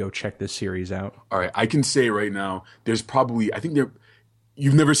need to go check this series out? All right, I can say right now, there's probably,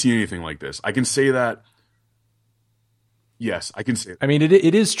 you've never seen anything like this. I can say that. Yes, I can say that. I mean,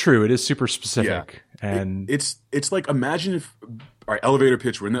 it is true. It is super specific. Yeah. And it's like, imagine if, all right, elevator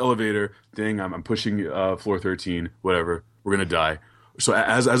pitch, we're in the elevator thing. I'm pushing floor 13, whatever. We're going to die. So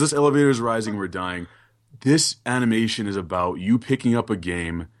as this elevator is rising, we're dying. This animation is about you picking up a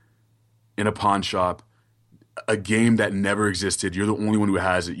game in a pawn shop, a game that never existed. You're the only one who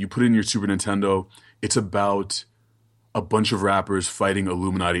has it. You put it in your Super Nintendo. It's about a bunch of rappers fighting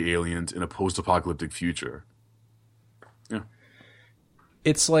Illuminati aliens in a post-apocalyptic future. Yeah.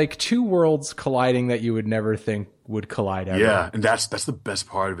 It's like two worlds colliding that you would never think would collide ever. Yeah, and that's the best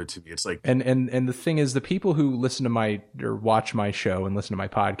part of it to me. It's like, and the thing is, the people who listen to or watch my show and listen to my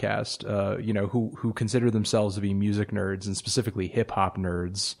podcast, who consider themselves to be music nerds, and specifically hip hop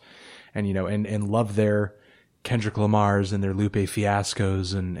nerds, and and love their Kendrick Lamars and their Lupe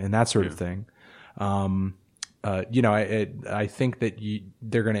Fiascos and that sort of thing. I think that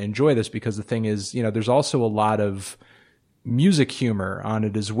they're going to enjoy this, because the thing is, there's also a lot of music humor on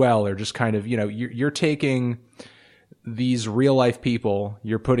it as well, or just kind of, you're taking these real life people,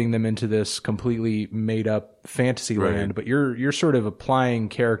 you're putting them into this completely made up fantasy land, but you're sort of applying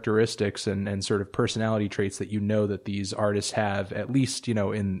characteristics and sort of personality traits that that these artists have, at least,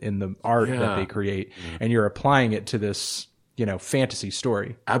 in the art that they create, and you're applying it to this, fantasy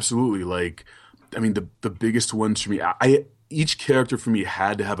story. Absolutely. Like, I mean, the biggest ones for me, each character for me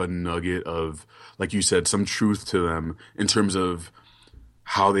had to have a nugget of, like you said, some truth to them in terms of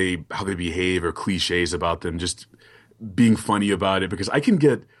how they behave, or cliches about them, just being funny about it, because I can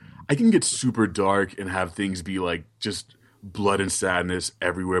get super dark and have things be like just blood and sadness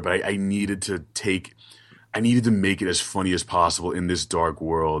everywhere, but I needed to make it as funny as possible in this dark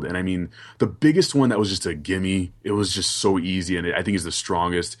world. And I mean, the biggest one that was just a gimme, it was just so easy, and I think is the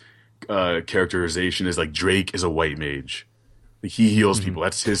strongest characterization, is like Drake is a white mage. He heals people.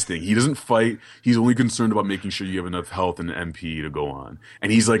 That's his thing. He doesn't fight. He's only concerned about making sure you have enough health and MP to go on.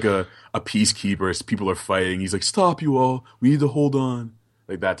 And he's like a peacekeeper. As people are fighting, he's like, stop you all. We need to hold on.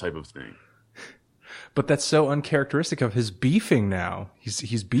 Like that type of thing. But that's so uncharacteristic of his beefing now.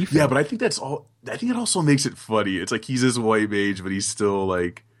 He's beefing. Yeah, but I think it also makes it funny. It's like he's this white mage, but he's still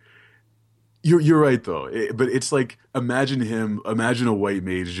like, You're right though. But it's like imagine a white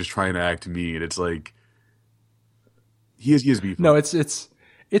mage just trying to act mean. It's like he has beef. No,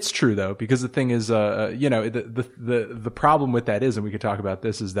 it's true though, because the thing is, the problem with that is, and we could talk about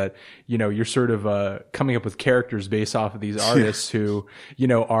this, is that, you're sort of, coming up with characters based off of these artists who,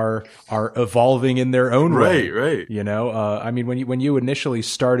 are evolving in their own way. Right. I mean, when you initially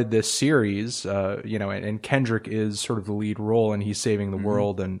started this series, and Kendrick is sort of the lead role and he's saving the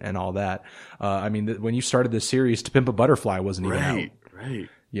world and all that. I mean, when you started this series, To Pimp a Butterfly wasn't even out. Right.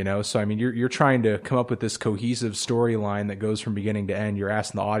 So I mean, you're trying to come up with this cohesive storyline that goes from beginning to end. You're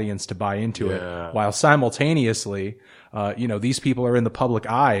asking the audience to buy into it, while simultaneously, these people are in the public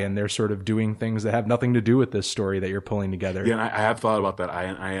eye and they're sort of doing things that have nothing to do with this story that you're pulling together. Yeah, and I have thought about that.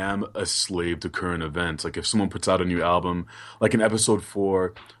 I am a slave to current events. Like if someone puts out a new album, like in episode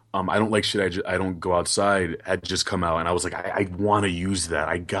 4, I don't like shit. I don't go outside had just come out, and I was like, I want to use that.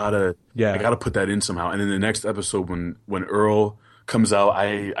 I gotta put that in somehow. And in the next episode, when Earl comes out,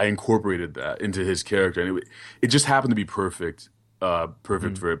 I incorporated that into his character, and it just happened to be perfect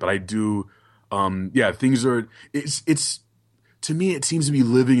for it. But I do, things are. It's to me, it seems to be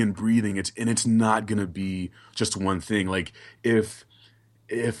living and breathing. It's not gonna be just one thing. Like if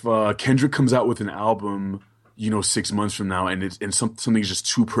Kendrick comes out with an album, 6 months from now, and something's just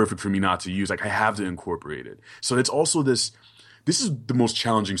too perfect for me not to use, like I have to incorporate it. So it's also this is the most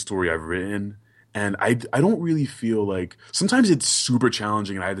challenging story I've written. And I don't really feel like sometimes it's super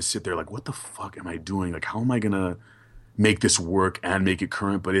challenging and I have to sit there like, what the fuck am I doing? Like, how am I going to make this work and make it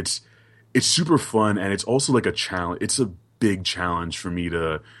current? But it's super fun. And it's also like a challenge. It's a big challenge for me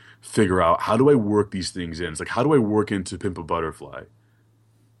to figure out, how do I work these things in? It's like, how do I work into Pimp a Butterfly?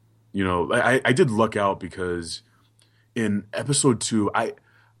 I did luck out because in episode 2,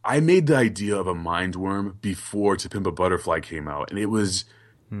 I made the idea of a mind worm before To Pimp a Butterfly came out. And it was...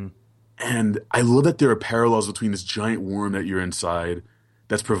 And I love that there are parallels between this giant worm that you're inside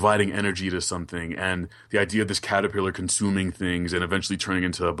that's providing energy to something and the idea of this caterpillar consuming things and eventually turning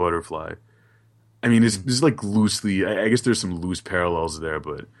into a butterfly. I mean, this is like loosely, I guess there's some loose parallels there,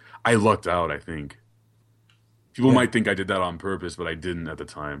 but I lucked out, I think. People might think I did that on purpose, but I didn't at the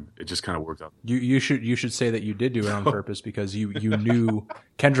time. It just kind of worked out. You should say that you did do it on purpose because you knew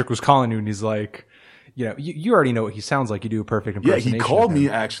Kendrick was calling you and he's like, you already know what he sounds like. You do a perfect impersonation. Yeah, he called me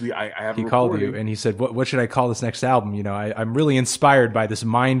actually. I have. He called you and he said, "What should I call this next album?" I'm really inspired by this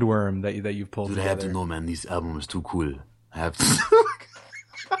mind worm that you've pulled together. I have to know, man. This album is too cool. I have to.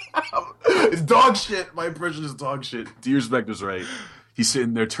 It's dog shit. My impression is dog shit. D-Respect was right. He's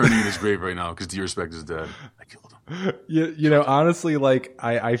sitting there turning in his grave right now because D-Respect is dead. I killed him. Honestly, like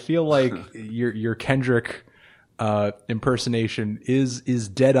I feel like your Kendrick impersonation is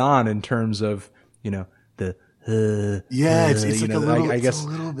dead on in terms of. It's like a little, I guess a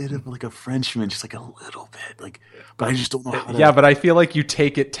little bit of like a Frenchman, just like a little bit, like, but I just don't know how to. Yeah, but I feel like you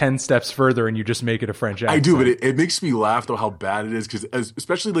take it 10 steps further and you just make it a French accent. I do, but it makes me laugh though how bad it is because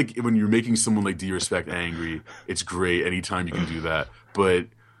especially like when you're making someone like D-Respect angry, it's great anytime you can do that. But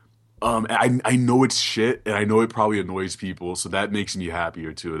I know it's shit and I know it probably annoys people, so that makes me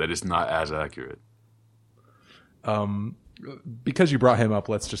happier too. That it's not as accurate. Because you brought him up,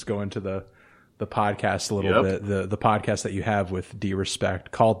 let's just go into the podcast a little bit, the podcast that you have with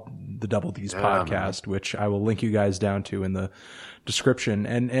D-Respect called the Double D's Podcast, which I will link you guys down to in the description.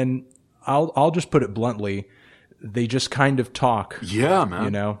 And I'll just put it bluntly. They just kind of talk. Yeah,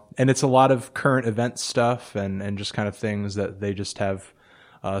 man. And it's a lot of current event stuff and just kind of things that they just have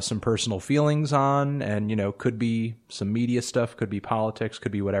some personal feelings on and, could be some media stuff, could be politics,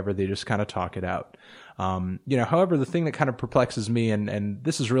 could be whatever. They just kind of talk it out. However, the thing that kind of perplexes me, and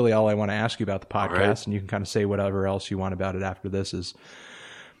this is really all I want to ask you about the podcast, and you can kind of say whatever else you want about it after this, is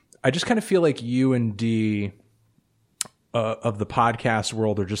I just kind of feel like you and D of the podcast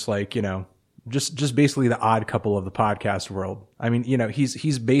world are just like, just basically the odd couple of the podcast world. I mean,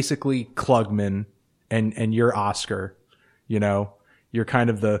 he's basically Klugman and you're Oscar, you're kind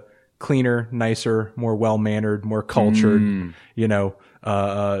of the cleaner, nicer, more well-mannered, more cultured,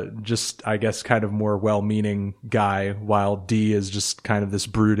 just, I guess, kind of more well-meaning guy, while D is just kind of this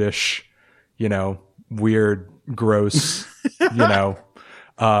brutish, weird, gross, a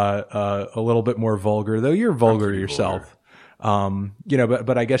little bit more vulgar, though you're vulgar yourself.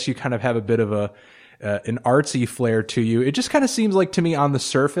 But I guess you kind of have a bit of an artsy flair to you. It just kind of seems like to me on the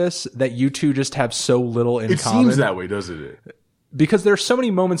surface that you two just have so little in common. It seems that way, doesn't it? Because there's so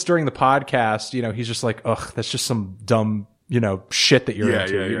many moments during the podcast, he's just like, ugh, that's just some dumb, shit that you're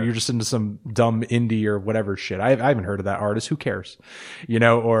into. Yeah. You're just into some dumb indie or whatever shit. I haven't heard of that artist. Who cares?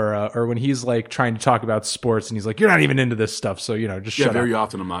 Or when he's like trying to talk about sports and he's like, you're not even into this stuff. So, just shut up. Very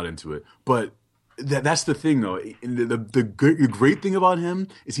often I'm not into it. But that's the thing, though. The great thing about him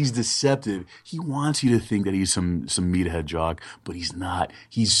is he's deceptive. He wants you to think that he's some meathead jock, but he's not.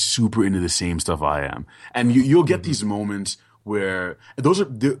 He's super into the same stuff I am. And you'll get these moments where those are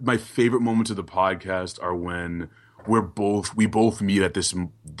my favorite moments of the podcast are when we both meet at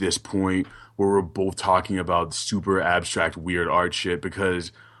this point where we're both talking about super abstract, weird art shit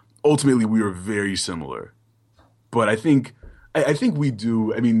because ultimately we are very similar. But I think we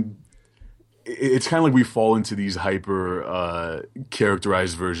do. I mean, it's kind of like we fall into these hyper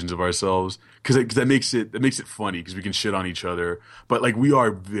characterized versions of ourselves because that makes it funny because we can shit on each other. But like we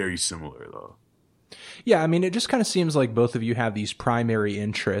are very similar though. Yeah, I mean, it just kind of seems like both of you have these primary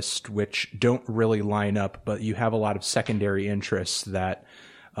interests which don't really line up, but you have a lot of secondary interests that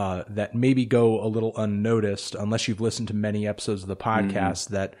maybe go a little unnoticed unless you've listened to many episodes of the podcast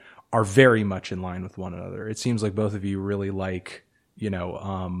that are very much in line with one another. It seems like both of you really like,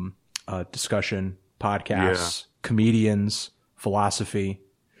 discussion, podcasts, comedians, philosophy.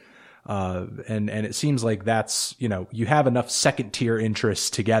 And it seems like that's, you have enough second tier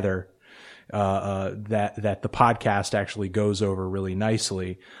interests together that the podcast actually goes over really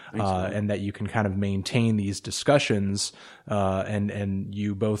nicely, and that you can kind of maintain these discussions, and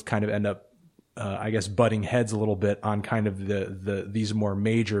you both kind of end up, I guess, butting heads a little bit on kind of these more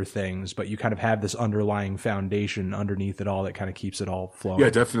major things, but you kind of have this underlying foundation underneath it all that kind of keeps it all flowing. Yeah,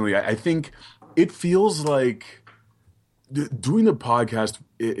 definitely. I think it feels like doing the podcast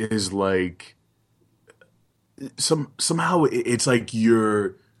is like somehow it's like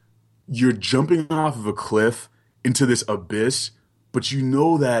you're jumping off of a cliff into this abyss, but you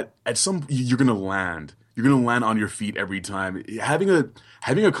know that you're gonna land. You're gonna land on your feet every time.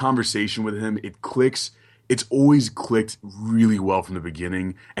 Having a conversation with him, it clicks. It's always clicked really well from the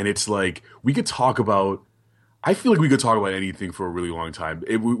beginning, and it's like we could talk about. I feel like we could talk about anything for a really long time.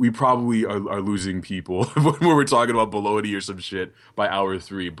 We probably are losing people when we're talking about Bologna or some shit by hour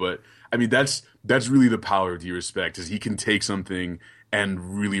 3. But I mean, that's really the power of D-Respect is he can take something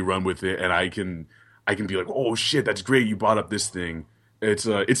and really run with it, and I can be like, oh shit, that's great. You brought up this thing. It's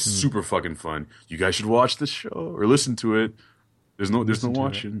super fucking fun. You guys should watch this show or listen to it. There's no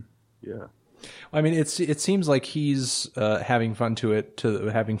watching. Yeah. I mean, it seems like he's having fun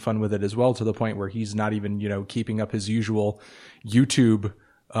with it as well, to the point where he's not even keeping up his usual YouTube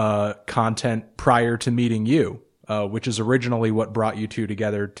content prior to meeting you, which is originally what brought you two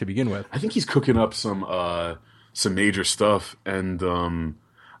together to begin with. I think he's cooking up some major stuff, and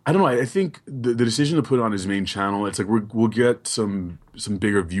I don't know. I think the decision to put it on his main channel, it's like we'll get some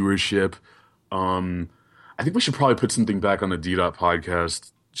bigger viewership. I think we should probably put something back on the D-Dot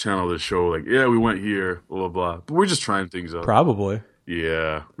podcast channel to show like, yeah, we went here, blah, blah, blah. But we're just trying things out. Probably.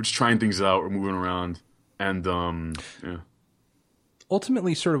 Yeah. We're just trying things out. We're moving around. And, yeah.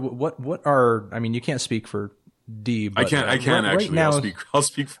 Ultimately, sort of what are, I mean, you can't speak for D, but I can actually. Right now, I'll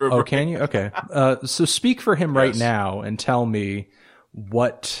speak for him. Oh, can you? Okay. So speak for him right now and tell me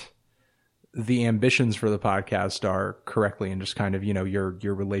what the ambitions for the podcast are correctly, and just kind of, your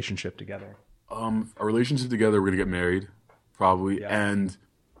relationship together. Our relationship together, we're going to get married, probably. Yeah. And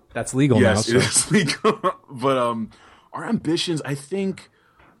that's legal now. Yes, it is legal. But our ambitions, I think,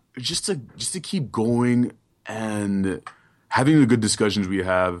 just to keep going and having the good discussions we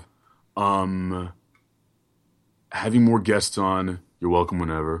have, having more guests on. You're welcome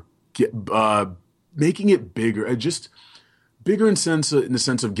whenever. Making it bigger, just bigger in the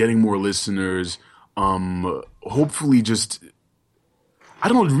sense of getting more listeners. Hopefully, just. I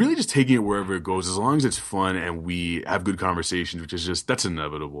don't know, really just taking it wherever it goes, as long as it's fun and we have good conversations, which is that's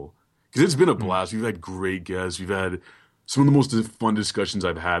inevitable. Because it's been a blast. We've had great guests. We've had some of the most fun discussions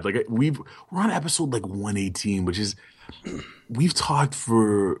I've had. Like we're on episode like 118, which is we've talked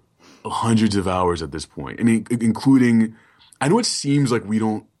for hundreds of hours at this point. I mean, including, I know it seems like we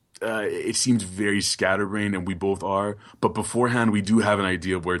don't. It seems very scatterbrained, and we both are. But beforehand, we do have an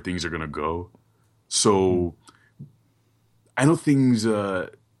idea of where things are going to go. So. I know things.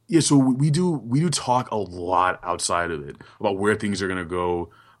 So we do talk a lot outside of it about where things are gonna go.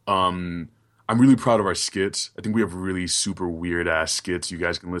 I'm really proud of our skits. I think we have really super weird ass skits you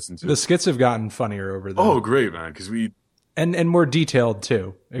guys can listen to. The skits have gotten funnier over there. Oh, great, man! Because we and more detailed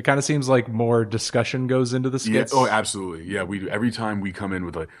too. It kind of seems like more discussion goes into the skits. Yeah. Oh, absolutely. Yeah, we do. Every time we come in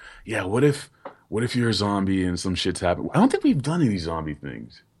with like, yeah, what if you're a zombie and some shit's happened? I don't think we've done any zombie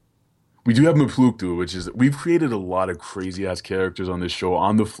things. We do have Mapluktu, which is we've created a lot of crazy ass characters on this show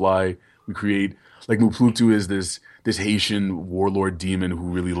on the fly. We create like Mapluktu is this Haitian warlord demon who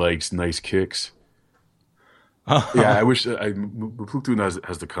really likes nice kicks. Yeah, I wish Mapluktu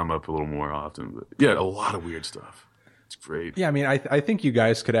has to come up a little more often. But yeah, a lot of weird stuff. It's great. Yeah, I mean, I think you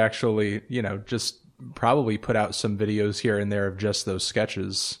guys could actually, just probably put out some videos here and there of just those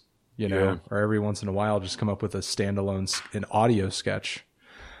sketches, or every once in a while just come up with a standalone an audio sketch.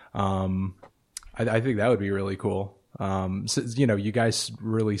 I think that would be really cool. So, you guys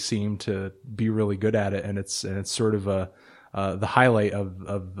really seem to be really good at it, and it's sort of the highlight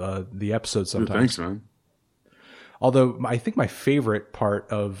of the episode sometimes. Dude, thanks, man. Although I think my favorite part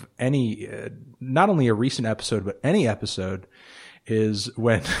of any, not only a recent episode, but any episode is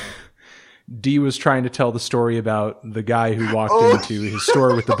when D was trying to tell the story about the guy who walked into his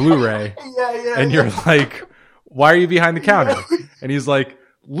store with the Blu-ray. And you're like, why are you behind the counter? And he's like,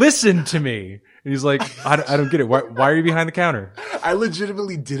 listen to me. And he's like, I don't get it. Why are you behind the counter? I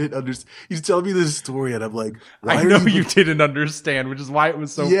legitimately didn't understand. He's telling me this story, and I'm like, I know you didn't understand, which is why it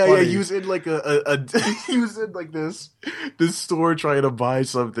was so funny. Yeah, he was in like he was in like this store trying to buy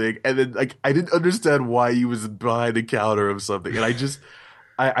something, and then like I didn't understand why he was behind the counter of something, and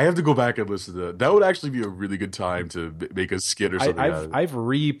I have to go back and listen to that. That would actually be a really good time to make a skit or something. I've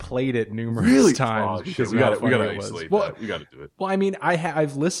replayed it numerous times because we got to isolate that. We got to do it. Well, I mean,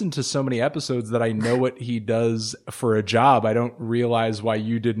 I've listened to so many episodes that I know what he does for a job. I don't realize why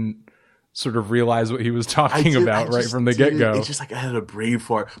you didn't sort of realize what he was talking about right from the get-go. It's just like I had a brain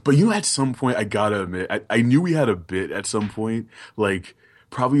fart. But at some point, I gotta admit, I knew we had a bit at some point, like.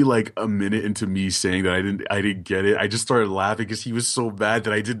 Probably like a minute into me saying that I didn't get it, I just started laughing because he was so mad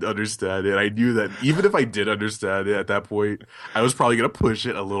that I didn't understand it. I knew that even if I did understand it at that point, I was probably gonna push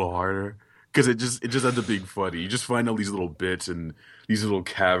it a little harder because it just ended up being funny. You just find all these little bits and these little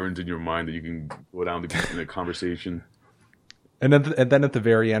caverns in your mind that you can go down in a conversation. And then at the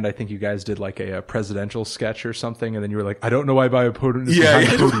very end, I think you guys did like a presidential sketch or something, and then you were like, I don't know why my opponent is behind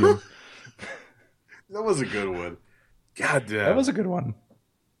the podium. That was a good one. God damn. That was a good one.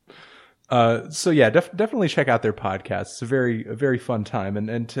 So yeah, definitely check out their podcast. It's a very fun time.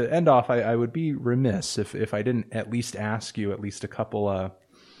 And to end off, I would be remiss if I didn't at least ask you at least a couple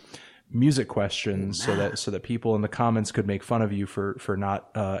music questions so that people in the comments could make fun of you for not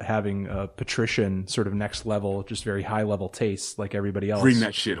having a patrician sort of next level, just very high level taste like everybody else. Bring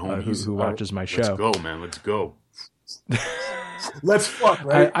that shit home. Who watches my show. Let's go, man. Let's go. Let's fuck,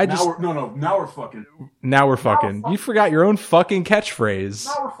 right? Now we're fucking. Now we're fucking. You forgot your own fucking catchphrase.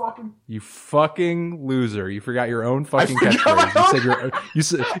 Now we're fucking. You fucking loser. You forgot your own fucking catchphrase. You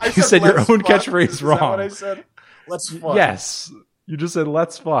said your own catchphrase wrong. Is that what I said? Let's fuck. Yes. You just said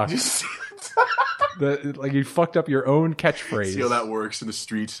let's fuck. Like you fucked up your own catchphrase. See how that works in the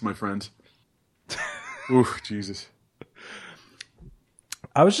streets, my friend. Ooh, Jesus.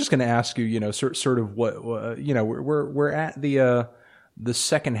 I was just going to ask you, sort of what we're at the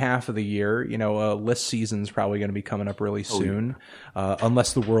second half of the year. List season's probably going to be coming up really soon,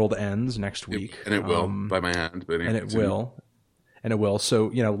 unless the world ends next week. And it will by my hand, but and it will. So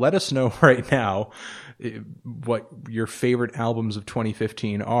let us know right now what your favorite albums of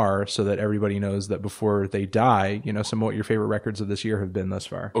 2015 are, so that everybody knows that before they die, some of what your favorite records of this year have been thus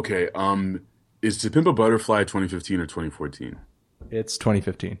far. Okay, is To Pimp a Butterfly 2015 or 2014? It's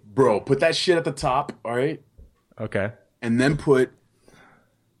 2015. Bro, put that shit at the top, all right? Okay. And then put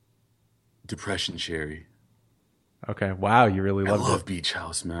Depression Cherry. Okay. Wow, you really loved it. I love Beach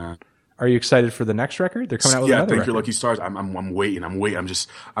House, man. Are you excited for the next record? They're coming out with another record. Yeah, Thank Your Lucky Stars. I'm waiting.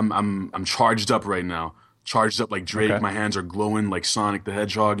 I'm charged up right now. Charged up like Drake. Okay. My hands are glowing like Sonic the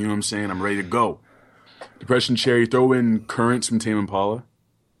Hedgehog. You know what I'm saying? I'm ready to go. Depression Cherry. Throw in Currents from Tame Impala.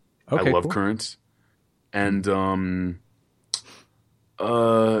 Okay, I love Currents. And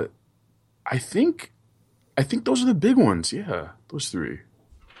I think those are the big ones. Yeah, those three.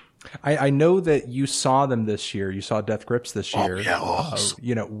 I know that you saw them this year. You saw Death Grips this year. Oh,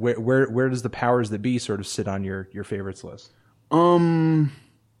 yeah. Where does the powers that be sort of sit on your favorites list? I've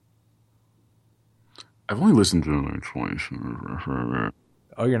only listened to them like twice.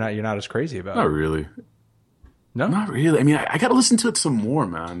 Oh, you're not as crazy about it. Not really. No, not really. I mean, I got to listen to it some more,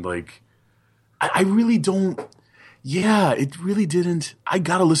 man. Like, I really don't. Yeah, it really didn't. I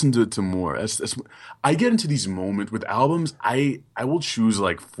gotta listen to it some more. I get into these moments with albums. I will choose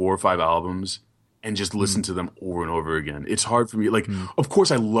like 4 or 5 albums and just listen to them over and over again. It's hard for me. Like, of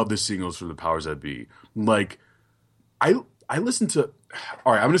course, I love the singles from the powers that be. Like, I listen to.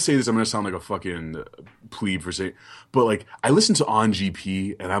 All right, I'm gonna say this. I'm gonna sound like a fucking plebe for saying, but like, I listen to On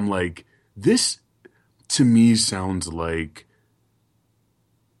GP and I'm like, this to me sounds like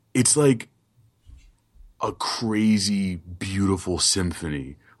it's like a crazy, beautiful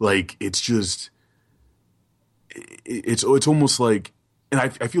symphony. Like it's just, it's almost like, and I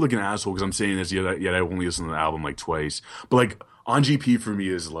feel like an asshole because I'm saying this, yet I only listened to the album like twice. But like On GP for me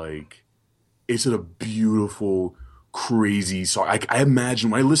is like, it's a beautiful, crazy song. I imagine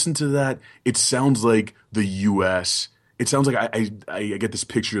when I listen to that, it sounds like the U.S. It sounds like I get this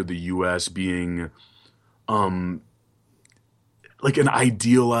picture of the U.S. being, like an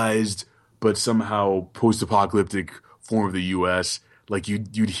idealized but somehow post-apocalyptic form of the U.S. Like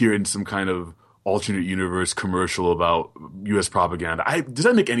you'd hear in some kind of alternate universe commercial about U.S. propaganda. Does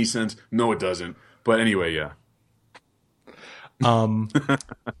that make any sense? No, it doesn't. But anyway, yeah. But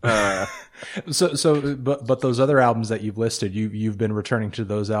those other albums that you've listed, you've been returning to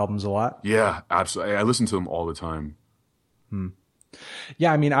those albums a lot? Yeah, absolutely. I listen to them all the time.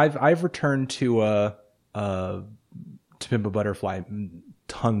 Yeah, I mean, I've returned to Pimp a Butterfly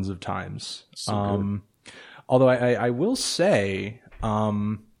tons of times. So although I will say,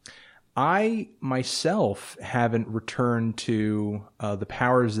 I myself haven't returned to the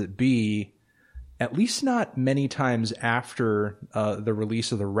Powers That Be, at least not many times after the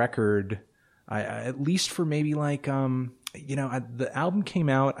release of the record. At least for maybe like, the album came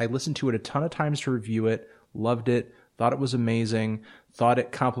out. I listened to it a ton of times to review it, loved it, thought it was amazing, thought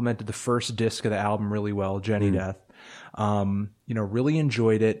it complemented the first disc of the album really well, Jenny Death. Really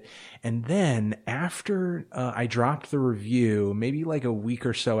enjoyed it. And then after I dropped the review, maybe like a week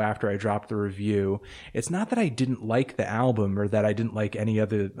or so after I dropped the review, it's not that I didn't like the album or that I didn't like any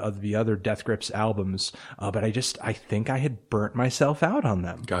other of the other Death Grips albums, but I think I had burnt myself out on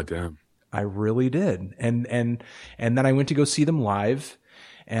them. Goddamn. I really did. And then I went to go see them live,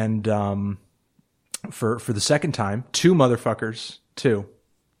 and for the second time, two.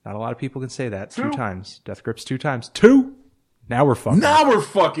 Not a lot of people can say that. Two times. Death Grips 2 times. 2! Now we're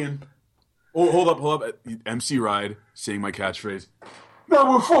fucking. Oh, hold up. MC Ride saying my catchphrase.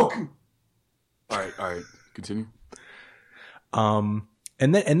 Now we're fucking. All right. Continue. And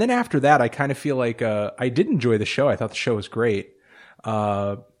then after that, I kind of feel like I did enjoy the show. I thought the show was great.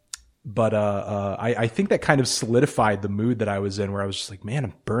 But I think that kind of solidified the mood that I was in, where I was just like, man,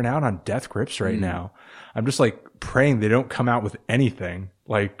 I'm burnt out on Death Grips right now. I'm just like praying they don't come out with anything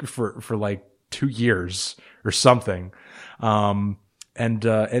like for like 2 years or something. And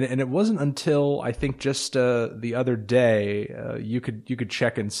it wasn't until I think just the other day you could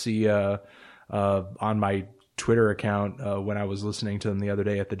check and see on my Twitter account when I was listening to them the other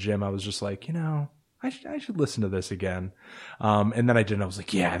day at the gym, I was just like, I should listen to this again. And then I did, and I was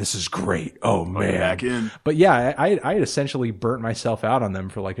like, yeah, this is great. Oh man. Back in. But yeah, I had essentially burnt myself out on them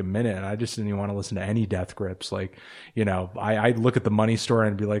for like a minute, and I just didn't even want to listen to any Death Grips. Like, I'd look at the Money Store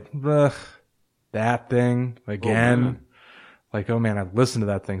and be like, ugh, that thing again. Oh man, I've listened to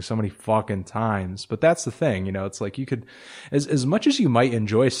that thing so many fucking times. But that's the thing, it's like you could, as much as you might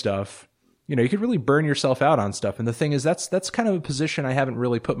enjoy stuff, you could really burn yourself out on stuff. And the thing is, that's kind of a position I haven't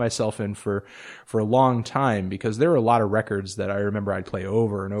really put myself in for a long time, because there are a lot of records that I remember I'd play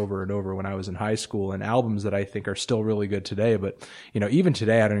over and over and over when I was in high school, and albums that I think are still really good today. But, even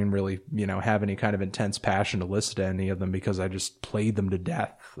today, I don't even really, have any kind of intense passion to listen to any of them, because I just played them to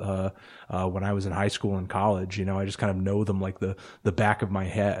death, when I was in high school and college. I just kind of know them like the back of my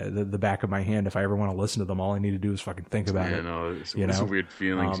head, the back of my hand. If I ever want to listen to them, all I need to do is fucking think about it. It's a weird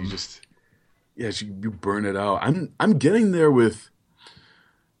feeling. You burn it out. I'm getting there with.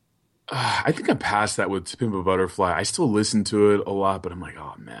 I think I'm past that with Pimp a Butterfly. I still listen to it a lot, but I'm like,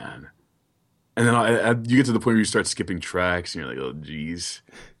 oh man. And then you get to the point where you start skipping tracks, and you're like, oh geez,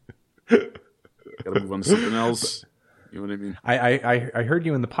 gotta move on to something else. You know what I mean? I heard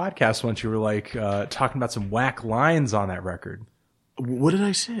you in the podcast once. You were like talking about some whack lines on that record. What did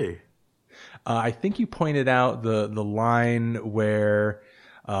I say? I think you pointed out the line where.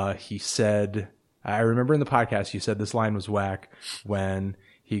 He said, I remember in the podcast, you said this line was whack when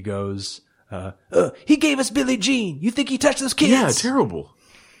he goes, he gave us Billie Jean. You think he touched those kids? Yeah, terrible.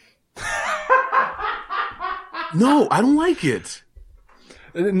 No, I don't like it.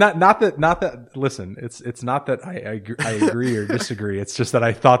 Not that, listen, it's not that I agree or disagree. It's just that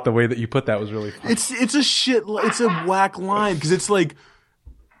I thought the way that you put that was really funny. It's a whack line, because it's like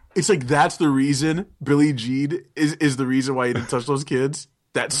that's the reason Billie Jean is the reason why he didn't touch those kids.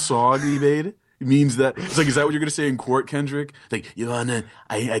 That song he made means that. It's like, is that what you're going to say in court, Kendrick? Like, Your Honor,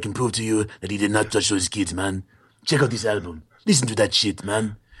 I can prove to you that he did not touch those kids, man. Check out this album. Listen to that shit,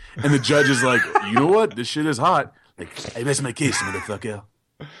 man. And the judge is like, you know what? This shit is hot. Like, I rest my case, motherfucker.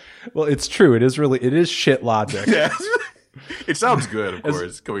 Well, it's true. It is shit logic. Yeah. It sounds good, of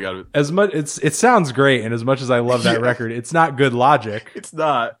course, coming out of it. As much it sounds great, and as much as I love that record, it's not good logic. It's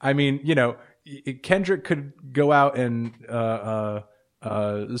not. I mean, you know, Kendrick could go out and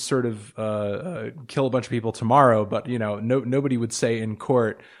sort of kill a bunch of people tomorrow, but you know, nobody would say in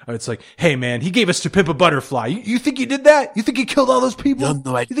court, it's like, hey man, he gave us To Pimp a Butterfly. You think you did that? You think you killed all those people? You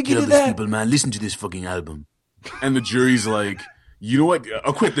know, I you think you kill did these that? people, man. Listen to this fucking album. And the jury's like, you know what?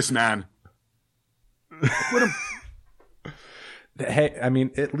 Acquit this man. Acquit him. Hey, I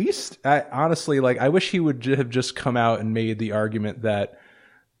mean, at least honestly, like, I wish he would have just come out and made the argument that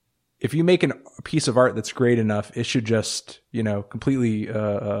if you make a piece of art that's great enough, it should just, you know, completely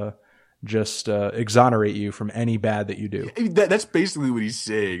exonerate you from any bad that you do. I mean, that's basically what he's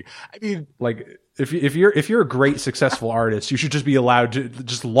saying. I mean, like, if you're a great successful artist, you should just be allowed to.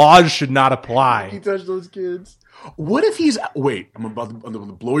 Just laws should not apply. He touched those kids. What if he's wait? I'm about to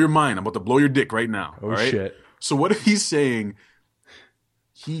blow your mind. I'm about to blow your dick right now. Oh, all right? Shit! So what if he's saying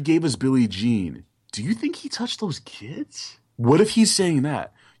he gave us Billie Jean? Do you think he touched those kids? What if he's saying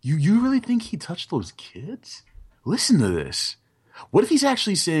that? You really think he touched those kids? Listen to this. What if he's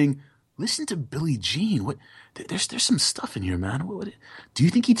actually saying, listen to Billie Jean? What? There's some stuff in here, man. Do you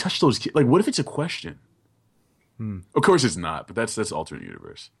think he touched those kids? Like, what if it's a question? Of course it's not, but that's alternate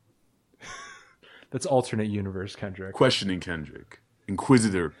universe. That's alternate universe, Kendrick. Questioning Kendrick.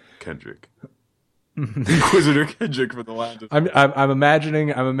 Inquisitor Kendrick. Inquisitor Kendrick for the land. I'm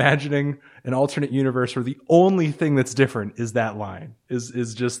imagining an alternate universe where the only thing that's different is that line.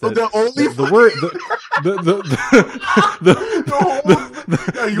 Is just that the only the word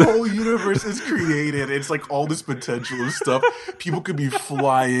your whole universe is created. It's like all this potential of stuff. People could be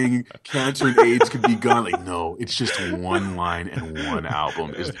flying, cancer and AIDS could be gone. Like, no, it's just one line and one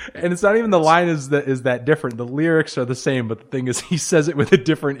album. And it's not even the line is that different. The lyrics are the same, but the thing is, he says it with a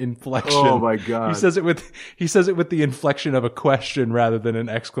different inflection. Oh my god! He says it with the inflection of a question rather than an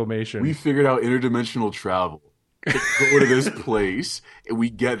exclamation. We figured out interdimensional travel. Go to this place, and we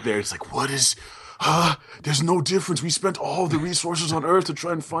get there. It's like, what is? There's no difference. We spent all the resources on Earth to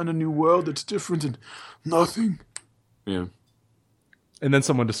try and find a new world that's different, and nothing. Yeah. And then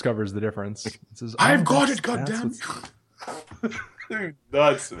someone discovers the difference. Like, says, I've got it, goddamn! Dude,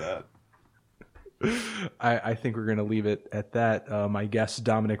 nuts, man. I think we're going to leave it at that. My guest,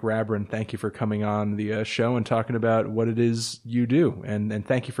 Dominick Rabrun, thank you for coming on the show and talking about what it is you do. And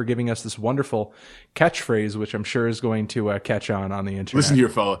thank you for giving us this wonderful catchphrase, which I'm sure is going to catch on the internet. Listen here,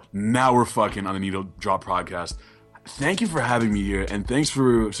 fella. Now we're fucking on the Needle Drop podcast. Thank you for having me here, and thanks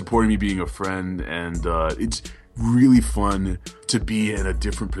for supporting me being a friend. And it's really fun to be in a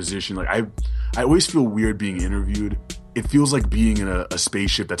different position. Like, I always feel weird being interviewed. It feels like being in a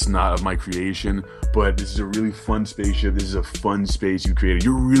spaceship that's not of my creation, but this is a really fun spaceship. This is a fun space you created.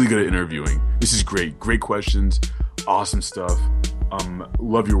 You're really good at interviewing. This is great. Great questions. Awesome stuff.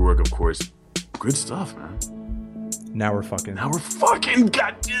 Love your work, of course. Good stuff, man. Now we're fucking.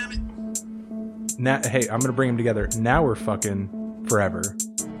 God damn it. Hey, I'm going to bring them together. Now we're fucking forever.